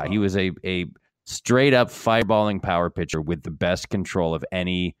power guy. He was a straight up fireballing power pitcher with the best control of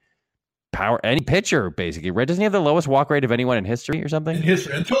any pitcher, basically. Right? Doesn't he have the lowest walk rate of anyone in history or something? In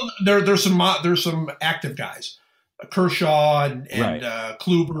history, until there's some active guys. Kershaw and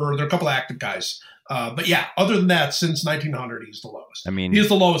Kluber. There are a couple of active guys. But yeah, other than that, since 1900, he's the lowest. I mean, he's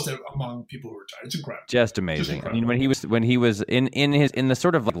the lowest among people who retired. It's incredible. Just amazing. I mean, when he was in the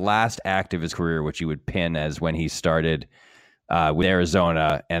sort of like last act of his career, which you would pin as when he started with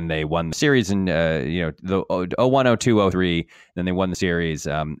Arizona and they won the series in the 01, 02, 03, then they won the series,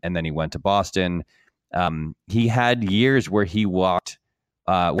 and then he went to Boston. He had years where he walked,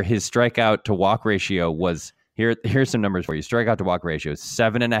 where his strikeout to walk ratio was. Here's some numbers for you. Strikeout to walk ratio: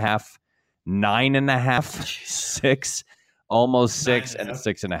 7.5, 9.5, 6, almost 6, and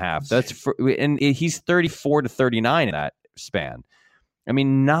 6.5. And he's 34 to 39 in that span. I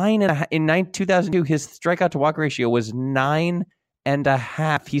mean, 9.5 in 2002. His strikeout to walk ratio was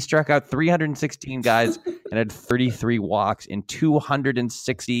 9.5. He struck out 316 guys and had 33 walks in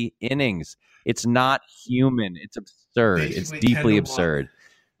 260 innings. It's not human. It's absurd. It's deeply absurd.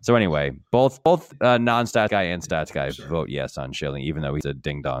 So anyway, both non-stats guy and stats guy vote yes on Schilling, even though he's a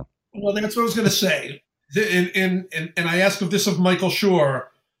ding dong. Well, that's what I was going to say. And I asked this of Michael Schur.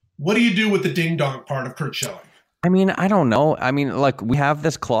 What do you do with the ding dong part of Curt Schilling? I mean, I don't know. I mean, like, we have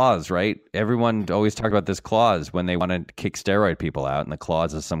this clause, right? Everyone always talks about this clause when they want to kick steroid people out, and the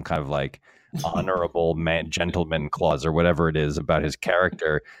clause is some kind of like honorable gentleman clause or whatever it is about his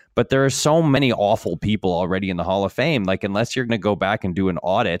character. But there are so many awful people already in the Hall of Fame. Like, unless you're going to go back and do an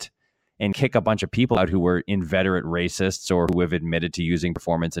audit and kick a bunch of people out who were inveterate racists or who have admitted to using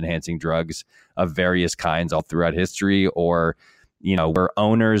performance enhancing drugs of various kinds all throughout history, or were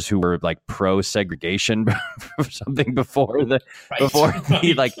owners who were like pro segregation or something before the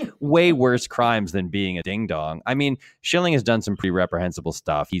like way worse crimes than being a ding dong. I mean, Schilling has done some pretty reprehensible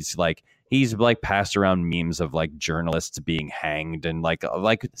stuff. He's passed around memes of like journalists being hanged and like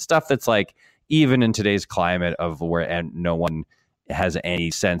stuff that's like, even in today's climate of where no one has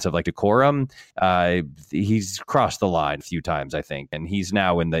any sense of like decorum, he's crossed the line a few times, I think, and he's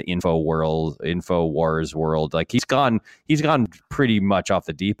now in the info wars world. Like, he's gone pretty much off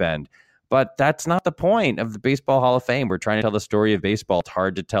the deep end. But that's not the point of the Baseball Hall of Fame. We're trying to tell the story of baseball. It's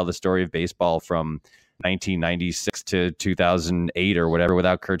hard to tell the story of baseball from 1996 to 2008 or whatever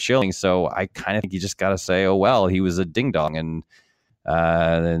without Curt Schilling. So I kind of think you just got to say, oh well, he was a ding dong, and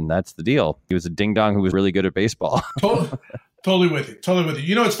that's the deal. He was a ding dong who was really good at baseball. Totally with you.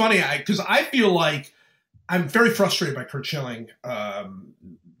 It's funny because I feel like I'm very frustrated by Curt Schilling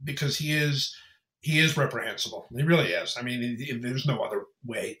because he is reprehensible. He really is. I mean, there's no other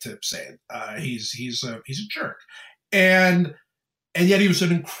way to say it. He's a jerk, and yet he was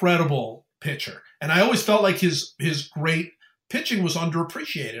an incredible pitcher. And I always felt like his great pitching was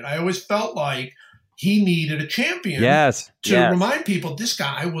underappreciated. I always felt like he needed a champion to remind people this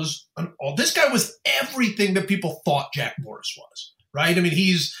guy was everything that people thought Jack Morris was, right? I mean,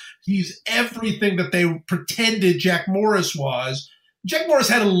 he's everything that they pretended Jack Morris was. Jack Morris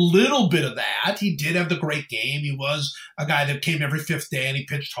had a little bit of that. He did have the great game. He was a guy that came every fifth day and he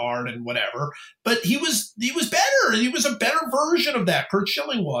pitched hard and whatever. But he was better. He was a better version of that. Curt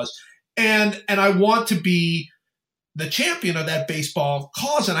Schilling was. And I want to be the champion of that baseball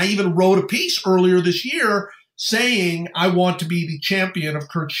cause. And I even wrote a piece earlier this year saying I want to be the champion of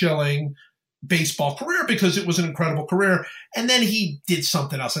Curt Schilling baseball career because it was an incredible career. And then he did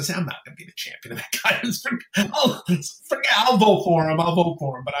something else. I said, I'm not going to be the champion of that guy. I'll vote for him.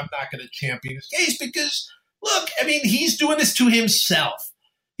 But I'm not going to champion his case because, look, I mean, he's doing this to himself.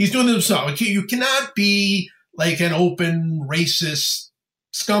 He's doing it himself. You cannot be like an open racist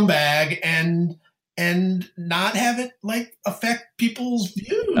scumbag and not have it like affect people's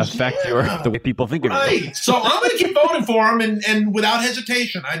views. The way people think of it. Right. So I'm going to keep voting for him and without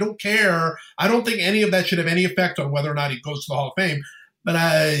hesitation. I don't care. I don't think any of that should have any effect on whether or not he goes to the Hall of Fame. But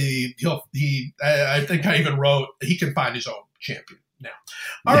I think I even wrote he can find his own champion now.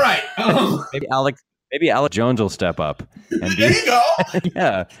 All right. Maybe Alex Jones will step up. And there you go.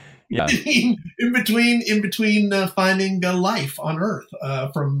 Yeah. Yeah. In between finding life on Earth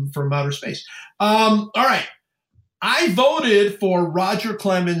from outer space. All right. I voted for Roger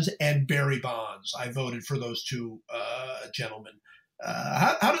Clemens and Barry Bonds. I voted for those two gentlemen.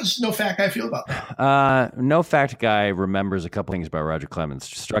 How does No Fact Guy feel about that? No Fact Guy remembers a couple things about Roger Clemens.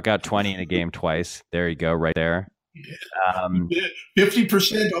 Struck out 20 in a game twice. There you go, right there.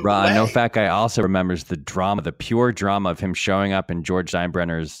 50% of No Fact Guy also remembers the drama, the pure drama of him showing up in George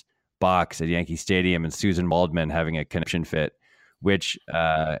Steinbrenner's box at Yankee Stadium and Susan Waldman having a conniption fit, which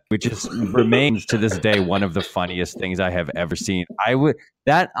remains to this day one of the funniest things I have ever seen.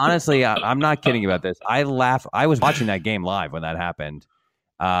 Honestly, I'm not kidding about this. I laugh. I was watching that game live when that happened,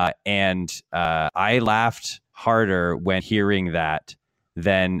 and I laughed harder when hearing that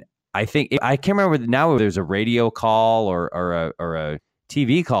than I think. I can't remember now if there's a radio call or a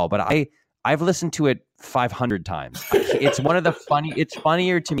TV call, but I've listened to it 500 times. It's one of the it's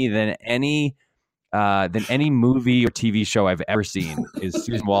funnier to me than any movie or TV show I've ever seen is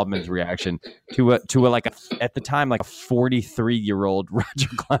Susan Waldman's reaction to at the time, like a 43-year-old Roger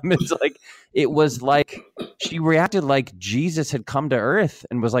Clemens. Like, it was like she reacted like Jesus had come to earth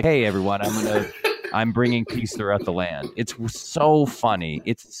and was like, "Hey, everyone, I'm bringing peace throughout the land." It's so funny.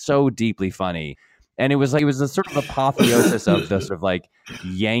 It's so deeply funny. And it was the sort of apotheosis of the sort of like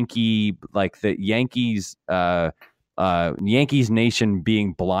Yankee, like the Yankees nation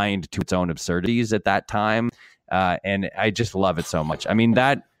being blind to its own absurdities at that time. And I just love it so much. I mean,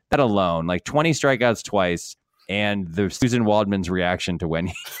 that alone, like 20 strikeouts twice and the Susan Waldman's reaction to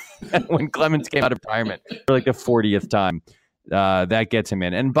when Clemens came out of retirement for like the 40th time, that gets him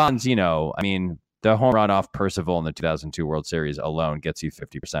in. And Bonds, I mean, the home run off Percival in the 2002 World Series alone gets you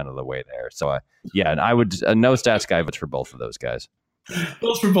 50% of the way there. So, and I would No Stats Guy votes for both of those guys.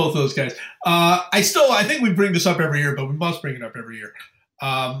 Those for both of those guys. I think we bring this up every year, but we must bring it up every year.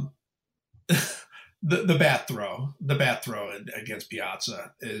 The bat throw against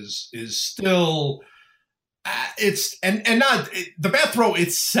Piazza is still the bat throw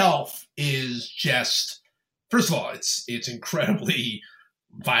itself is just, first of all, it's incredibly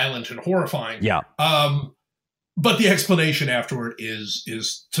violent and horrifying. Yeah. But the explanation afterward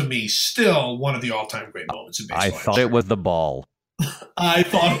is to me still one of the all-time great moments in baseball. I thought it was the ball. I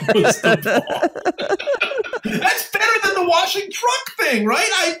thought it was the ball. That's better than the washing truck thing, right?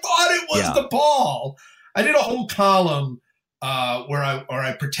 I thought it was the ball. I did a whole column where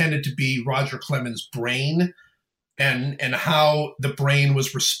I pretended to be Roger Clemens' brain and how the brain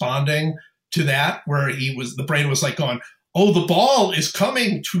was responding to that, where the brain was like going, "Oh, the ball is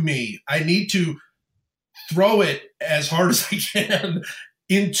coming to me. I need to throw it as hard as I can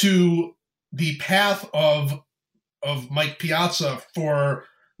into the path of Mike Piazza for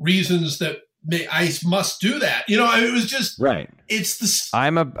reasons that I must do that." It was just right. It's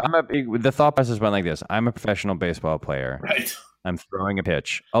the thought process went like this. I'm a professional baseball player. Right. I'm throwing a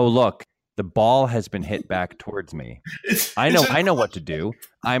pitch. Oh, look, the ball has been hit back towards me. I know what to do.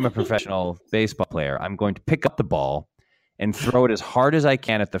 I'm a professional baseball player. I'm going to pick up the ball and throw it as hard as I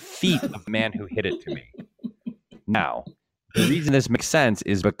can at the feet of the man who hit it to me. Now, the reason this makes sense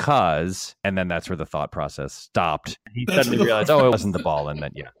is because, and then that's where the thought process stopped. He suddenly realized, it wasn't the ball, and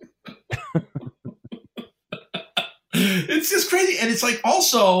then, It's just crazy. And it's like,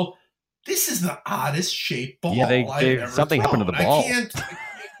 also, this is the oddest shaped ball I've ever something thrown. happened to the ball.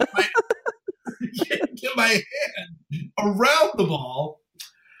 I can't get my hand around the ball.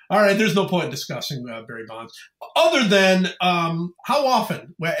 All right, there's no point in discussing Barry Bonds. Other than how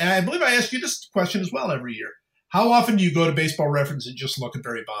often, and I believe I ask you this question as well every year, how often do you go to Baseball Reference and just look at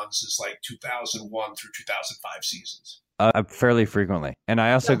Barry Bonds' like 2001 through 2005 seasons? Fairly frequently. And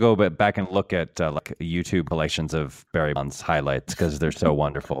I also go back and look at like YouTube collections of Barry Bonds highlights because they're so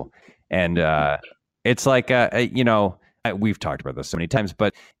wonderful. And it's like, we've talked about this so many times,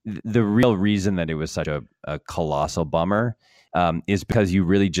 but the real reason that it was such a colossal bummer is because you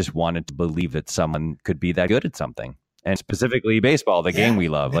really just wanted to believe that someone could be that good at something. And specifically baseball, the game we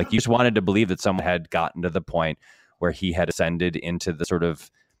love. Like, you just wanted to believe that someone had gotten to the point where he had ascended into the sort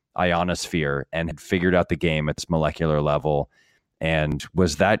of ionosphere and had figured out the game at this molecular level and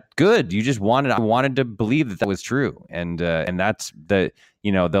was that good. You just wanted to believe that was true. And that's the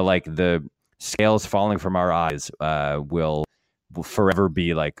scales falling from our eyes will forever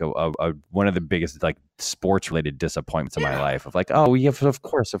be like a one of the biggest like sports related disappointments in my life, of like, oh yeah, of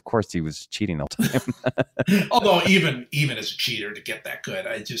course he was cheating the whole time. Although even as a cheater to get that good,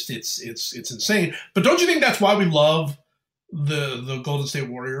 it's insane. But don't you think that's why we love the Golden State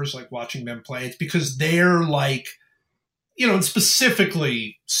Warriors, like watching them play? It's because they're like, and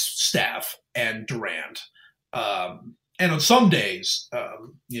specifically Steph and Durant, and on some days,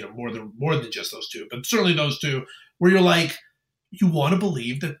 more than just those two, but certainly those two, where you're like, you want to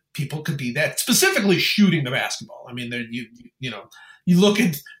believe that people could be that, specifically shooting the basketball. I mean, you look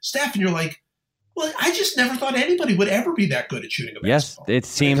at Steph and you're like, well, I just never thought anybody would ever be that good at shooting a basketball. Yes, it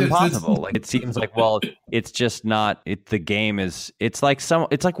seems impossible. Like, it seems like, well, it's just not. The game is. It's like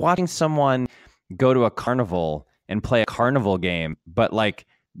watching someone go to a carnival and play a carnival game, but like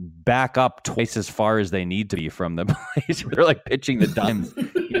back up twice as far as they need to be from the place where they're like pitching the dimes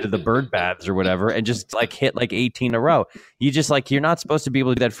into the bird baths or whatever, and just like hit like 18 in a row. You just like, you're not supposed to be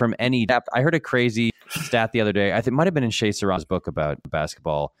able to do that from any depth. I heard a crazy stat the other day. I think it might have been in Shea Serrano's book about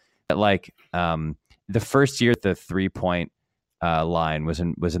basketball, that like the first year the 3-point line was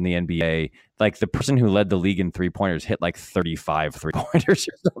in the NBA, like the person who led the league in 3-pointers hit like 35 3-pointers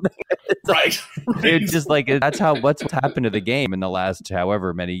or something. Right. It's just like, that's what's happened to the game in the last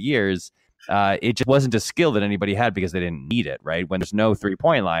however many years. It just wasn't a skill that anybody had because they didn't need it, right? When there's no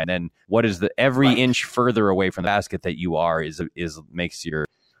 3-point line, then what is every inch further away from the basket that you are is makes your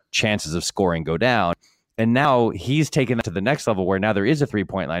chances of scoring go down. And now he's taken it to the next level where now there is a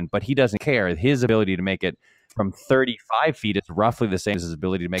 3-point line, but he doesn't care. His ability to make it from 35 feet is roughly the same as his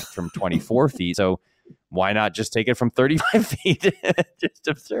ability to make it from 24 feet. So why not just take it from 35 feet? Just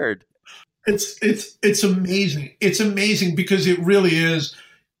absurd. It's amazing. It's amazing because it really is.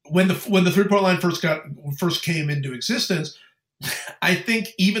 When the 3-point line first came into existence, I think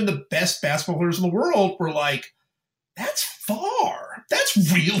even the best basketball players in the world were like, that's far.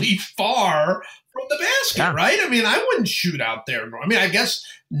 That's really far from the basket, right? I mean, I wouldn't shoot out there. I mean, I guess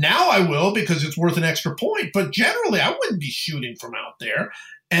now I will because it's worth an extra point, but generally I wouldn't be shooting from out there.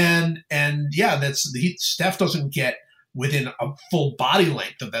 And yeah, Steph doesn't get within a full body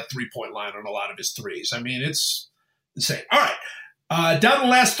length of that 3-point line on a lot of his threes. I mean, it's insane. All right. Down to the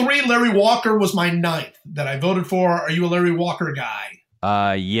last three, Larry Walker was my 9th that I voted for. Are you a Larry Walker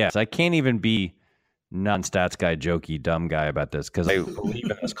guy? Yes. I can't even be non-stats guy, jokey, dumb guy about this because I believe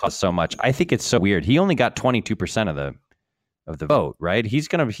in this cause so much. I think it's so weird. He only got 22% of the vote, right?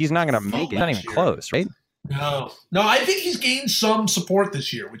 He's not gonna make it. He's not even close, right? No. I think he's gained some support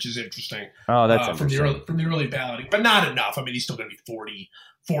this year, which is interesting. Oh, that's interesting. From the early balloting, but not enough. I mean, he's still going to be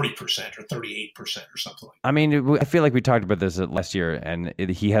 40% or 38% or something like that. I mean, I feel like we talked about this last year, and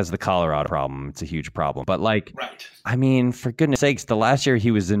he has the Colorado problem. It's a huge problem. But like, right. I mean, for goodness sakes, the last year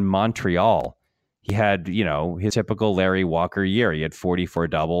he was in Montreal, he had, his typical Larry Walker year. He had 44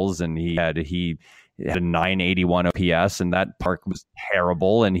 doubles, and he had a 981 OPS, and that park was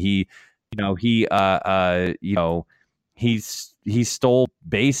terrible. And he stole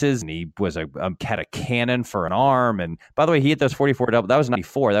bases, and he had a cannon for an arm. And by the way, he hit those 44 doubles. That was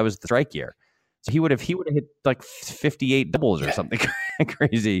 94. That was the strike year. So he would have hit like 58 doubles or something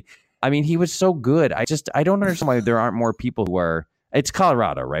crazy. I mean, he was so good. I don't understand why there aren't more people who are. It's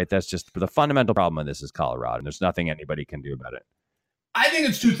Colorado, right? That's just the fundamental problem of this is Colorado, and there's nothing anybody can do about it. I think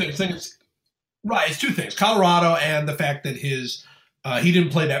it's two things. It's two things. Colorado and the fact that he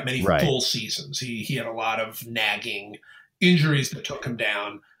didn't play that many full seasons. He had a lot of nagging injuries that took him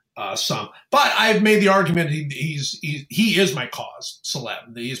down some. But I've made the argument he is my cause,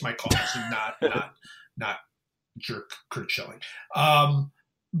 celeb. He is my cause, and not jerk Kurt Schilling.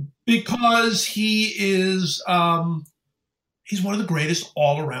 Because he is he's one of the greatest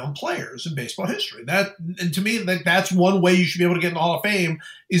all-around players in baseball history. And to me, that's one way you should be able to get in the Hall of Fame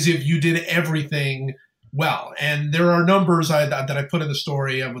is if you did everything well. And there are numbers that I put in the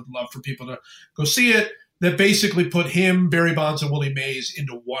story. I would love for people to go see it, that basically put him, Barry Bonds, and Willie Mays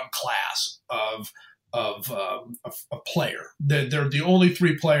into one class of a player. They're the only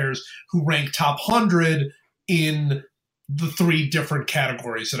three players who rank top 100 in the three different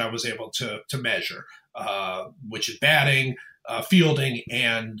categories that I was able to measure, which is batting, fielding,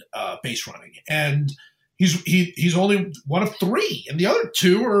 and base running. And he's only one of three, and the other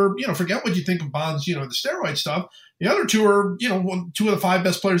two are, forget what you think of Bonds, the steroid stuff. The other two are, two of the five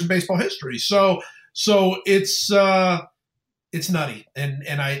best players in baseball history. So it's nutty,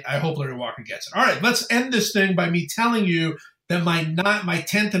 and I hope Larry Walker gets it. All right, let's end this thing by me telling you that my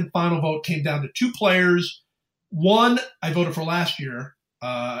 10th and final vote came down to two players. One I voted for last year,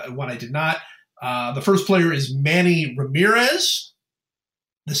 one I did not. The first player is Manny Ramirez.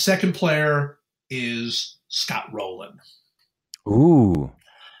 The second player is Scott Rowland. Ooh.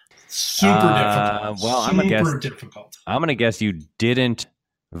 Super difficult. Well, difficult. I'm going to guess you didn't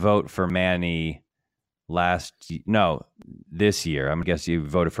vote for Manny this year. I'm going to guess you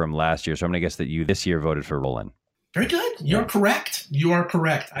voted for him last year. So I'm going to guess that you this year voted for Rowland. Very good. You're correct. You are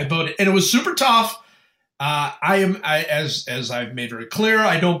correct. I voted, and it was super tough. As I've made very clear,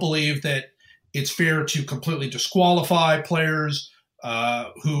 I don't believe that it's fair to completely disqualify players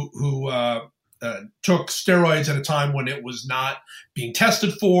who took steroids at a time when it was not being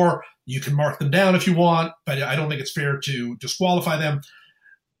tested for. You can mark them down if you want, but I don't think it's fair to disqualify them.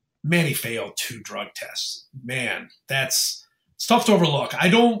 Manny failed 2 drug tests. Man, it's tough to overlook. I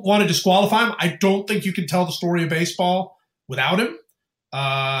don't want to disqualify him. I don't think you can tell the story of baseball without him.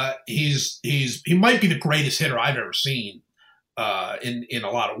 He might be the greatest hitter I've ever seen in a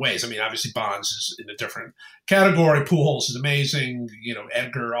lot of ways. I mean, obviously Bonds is in a different category. Pujols is amazing.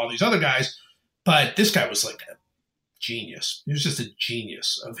 Edgar, all these other guys. But this guy was like a genius. He was just a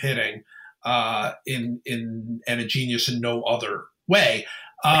genius of hitting, and a genius in no other way.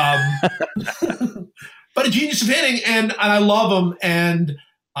 But a genius of hitting, and I love him. And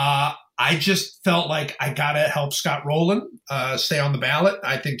I just felt like I gotta help Scott Rowland stay on the ballot.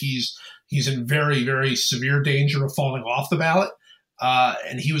 I think he's in very, very severe danger of falling off the ballot.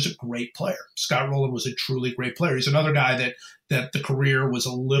 And he was a great player. Scott Rowland was a truly great player. He's another guy that the career was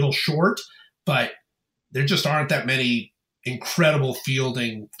a little short, but there just aren't that many incredible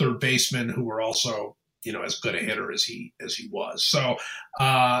fielding third basemen who were also, as good a hitter as he was. So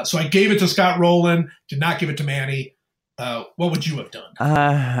I gave it to Scott Rowland, did not give it to Manny. What would you have done?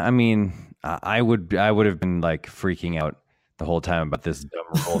 I mean, I would have been like freaking out the whole time about this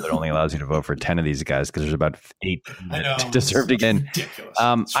dumb rule that only allows you to vote for 10 of these guys because there's about 8 deserved again.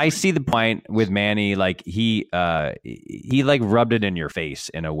 I see the point with Manny. Like he like rubbed it in your face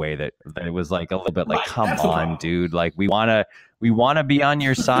in a way that it was like a little bit like, come on, dude. Like we want to be on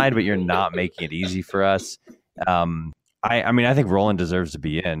your side, but you're not making it easy for us. I mean, I think Rowland deserves to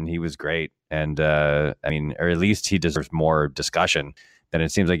be in. He was great. And or at least he deserves more discussion than it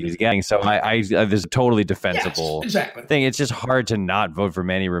seems like he's getting. So there's a totally defensible thing. It's just hard to not vote for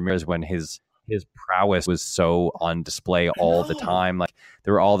Manny Ramirez when his prowess was so on display all the time. Like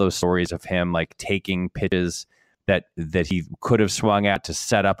there were all those stories of him like taking pitches that he could have swung at to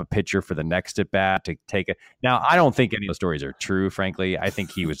set up a pitcher for the next at bat to take it. Now, I don't think any of those stories are true, frankly. I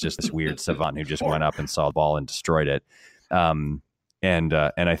think he was just this weird savant who just went up and saw the ball and destroyed it. And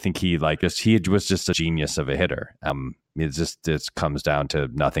I think he was just a genius of a hitter. It comes down to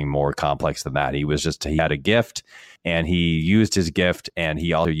nothing more complex than that. He had a gift, and he used his gift, and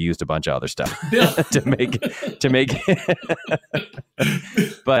he also used a bunch of other stuff to make.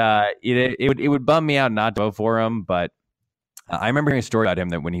 But it would bum me out not to vote for him. But I remember hearing a story about him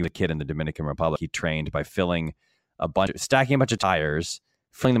that when he was a kid in the Dominican Republic, he trained by stacking a bunch of tires,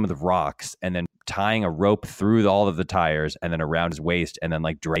 filling them with rocks, and then tying a rope through all of the tires and then around his waist and then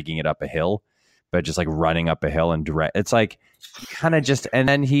like dragging it up a hill, but just like running up a hill and it's like kind of just, and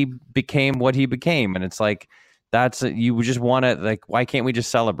then he became what he became. And it's like, you just want to like, why can't we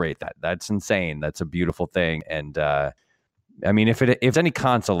just celebrate that? That's insane. That's a beautiful thing. And I mean, if it's any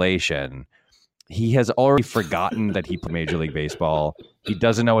consolation, he has already forgotten that he played Major League Baseball. He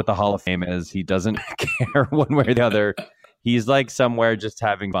doesn't know what the Hall of Fame is. He doesn't care one way or the other. He's like somewhere just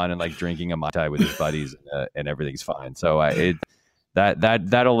having fun and like drinking a Mai Tai with his buddies, and everything's fine. So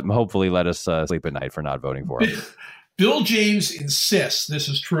that'll hopefully let us sleep at night for not voting for him. Bill James insists, this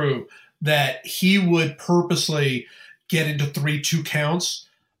is true, that he would purposely get into 3-2 counts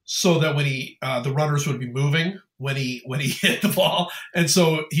so that when the runners would be moving when he hit the ball, and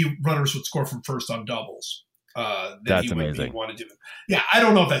so runners would score from first on doubles. That's amazing. Want to do. Yeah, I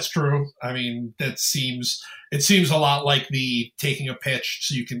don't know if that's true. I mean, it seems a lot like the taking a pitch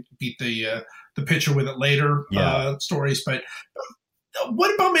so you can beat the pitcher with it later stories. But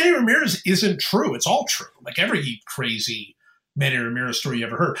what about Manny Ramirez isn't true? It's all true. Like every crazy Manny Ramirez story you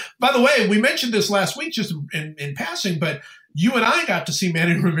ever heard. By the way, we mentioned this last week just in passing, but you and I got to see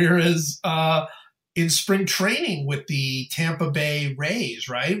Manny Ramirez in spring training with the Tampa Bay Rays,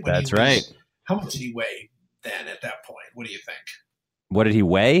 right? That's right. How much did he weigh then at that point? What do you think? What did he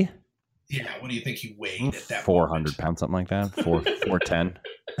weigh? Yeah, what do you think he weighed at that 400 pounds, something like that. 410.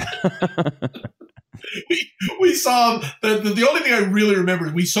 We saw him. The only thing I really remember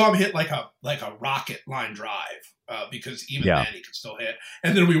is we saw him hit like a rocket line drive because even then he could still hit.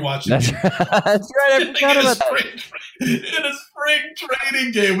 And then we watched him. That's right. I forgot about that. In a spring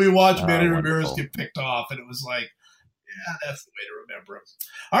training game, we watched Manny Ramirez get picked off, and it was like, yeah, that's the way to remember him.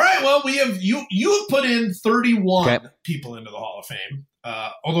 All right, well, we have you have put in 31 people into the Hall of Fame,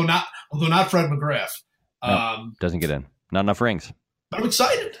 although not Fred McGriff. No, doesn't get in. Not enough rings. I'm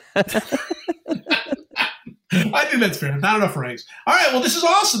excited. I think that's fair. Not enough rings. All right, well, this is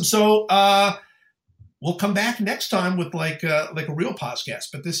awesome. So we'll come back next time with like a real podcast.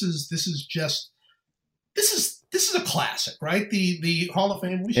 But this is a classic, right? The Hall of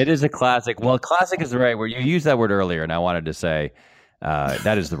Fame. It is a classic. Well, classic is the right word. You used that word earlier, and I wanted to say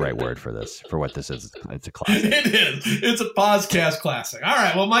that is the right word for this, for what this is. It's a classic. It is. It's a PosCast classic. All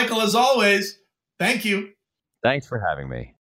right. Well, Michael, as always, thank you. Thanks for having me.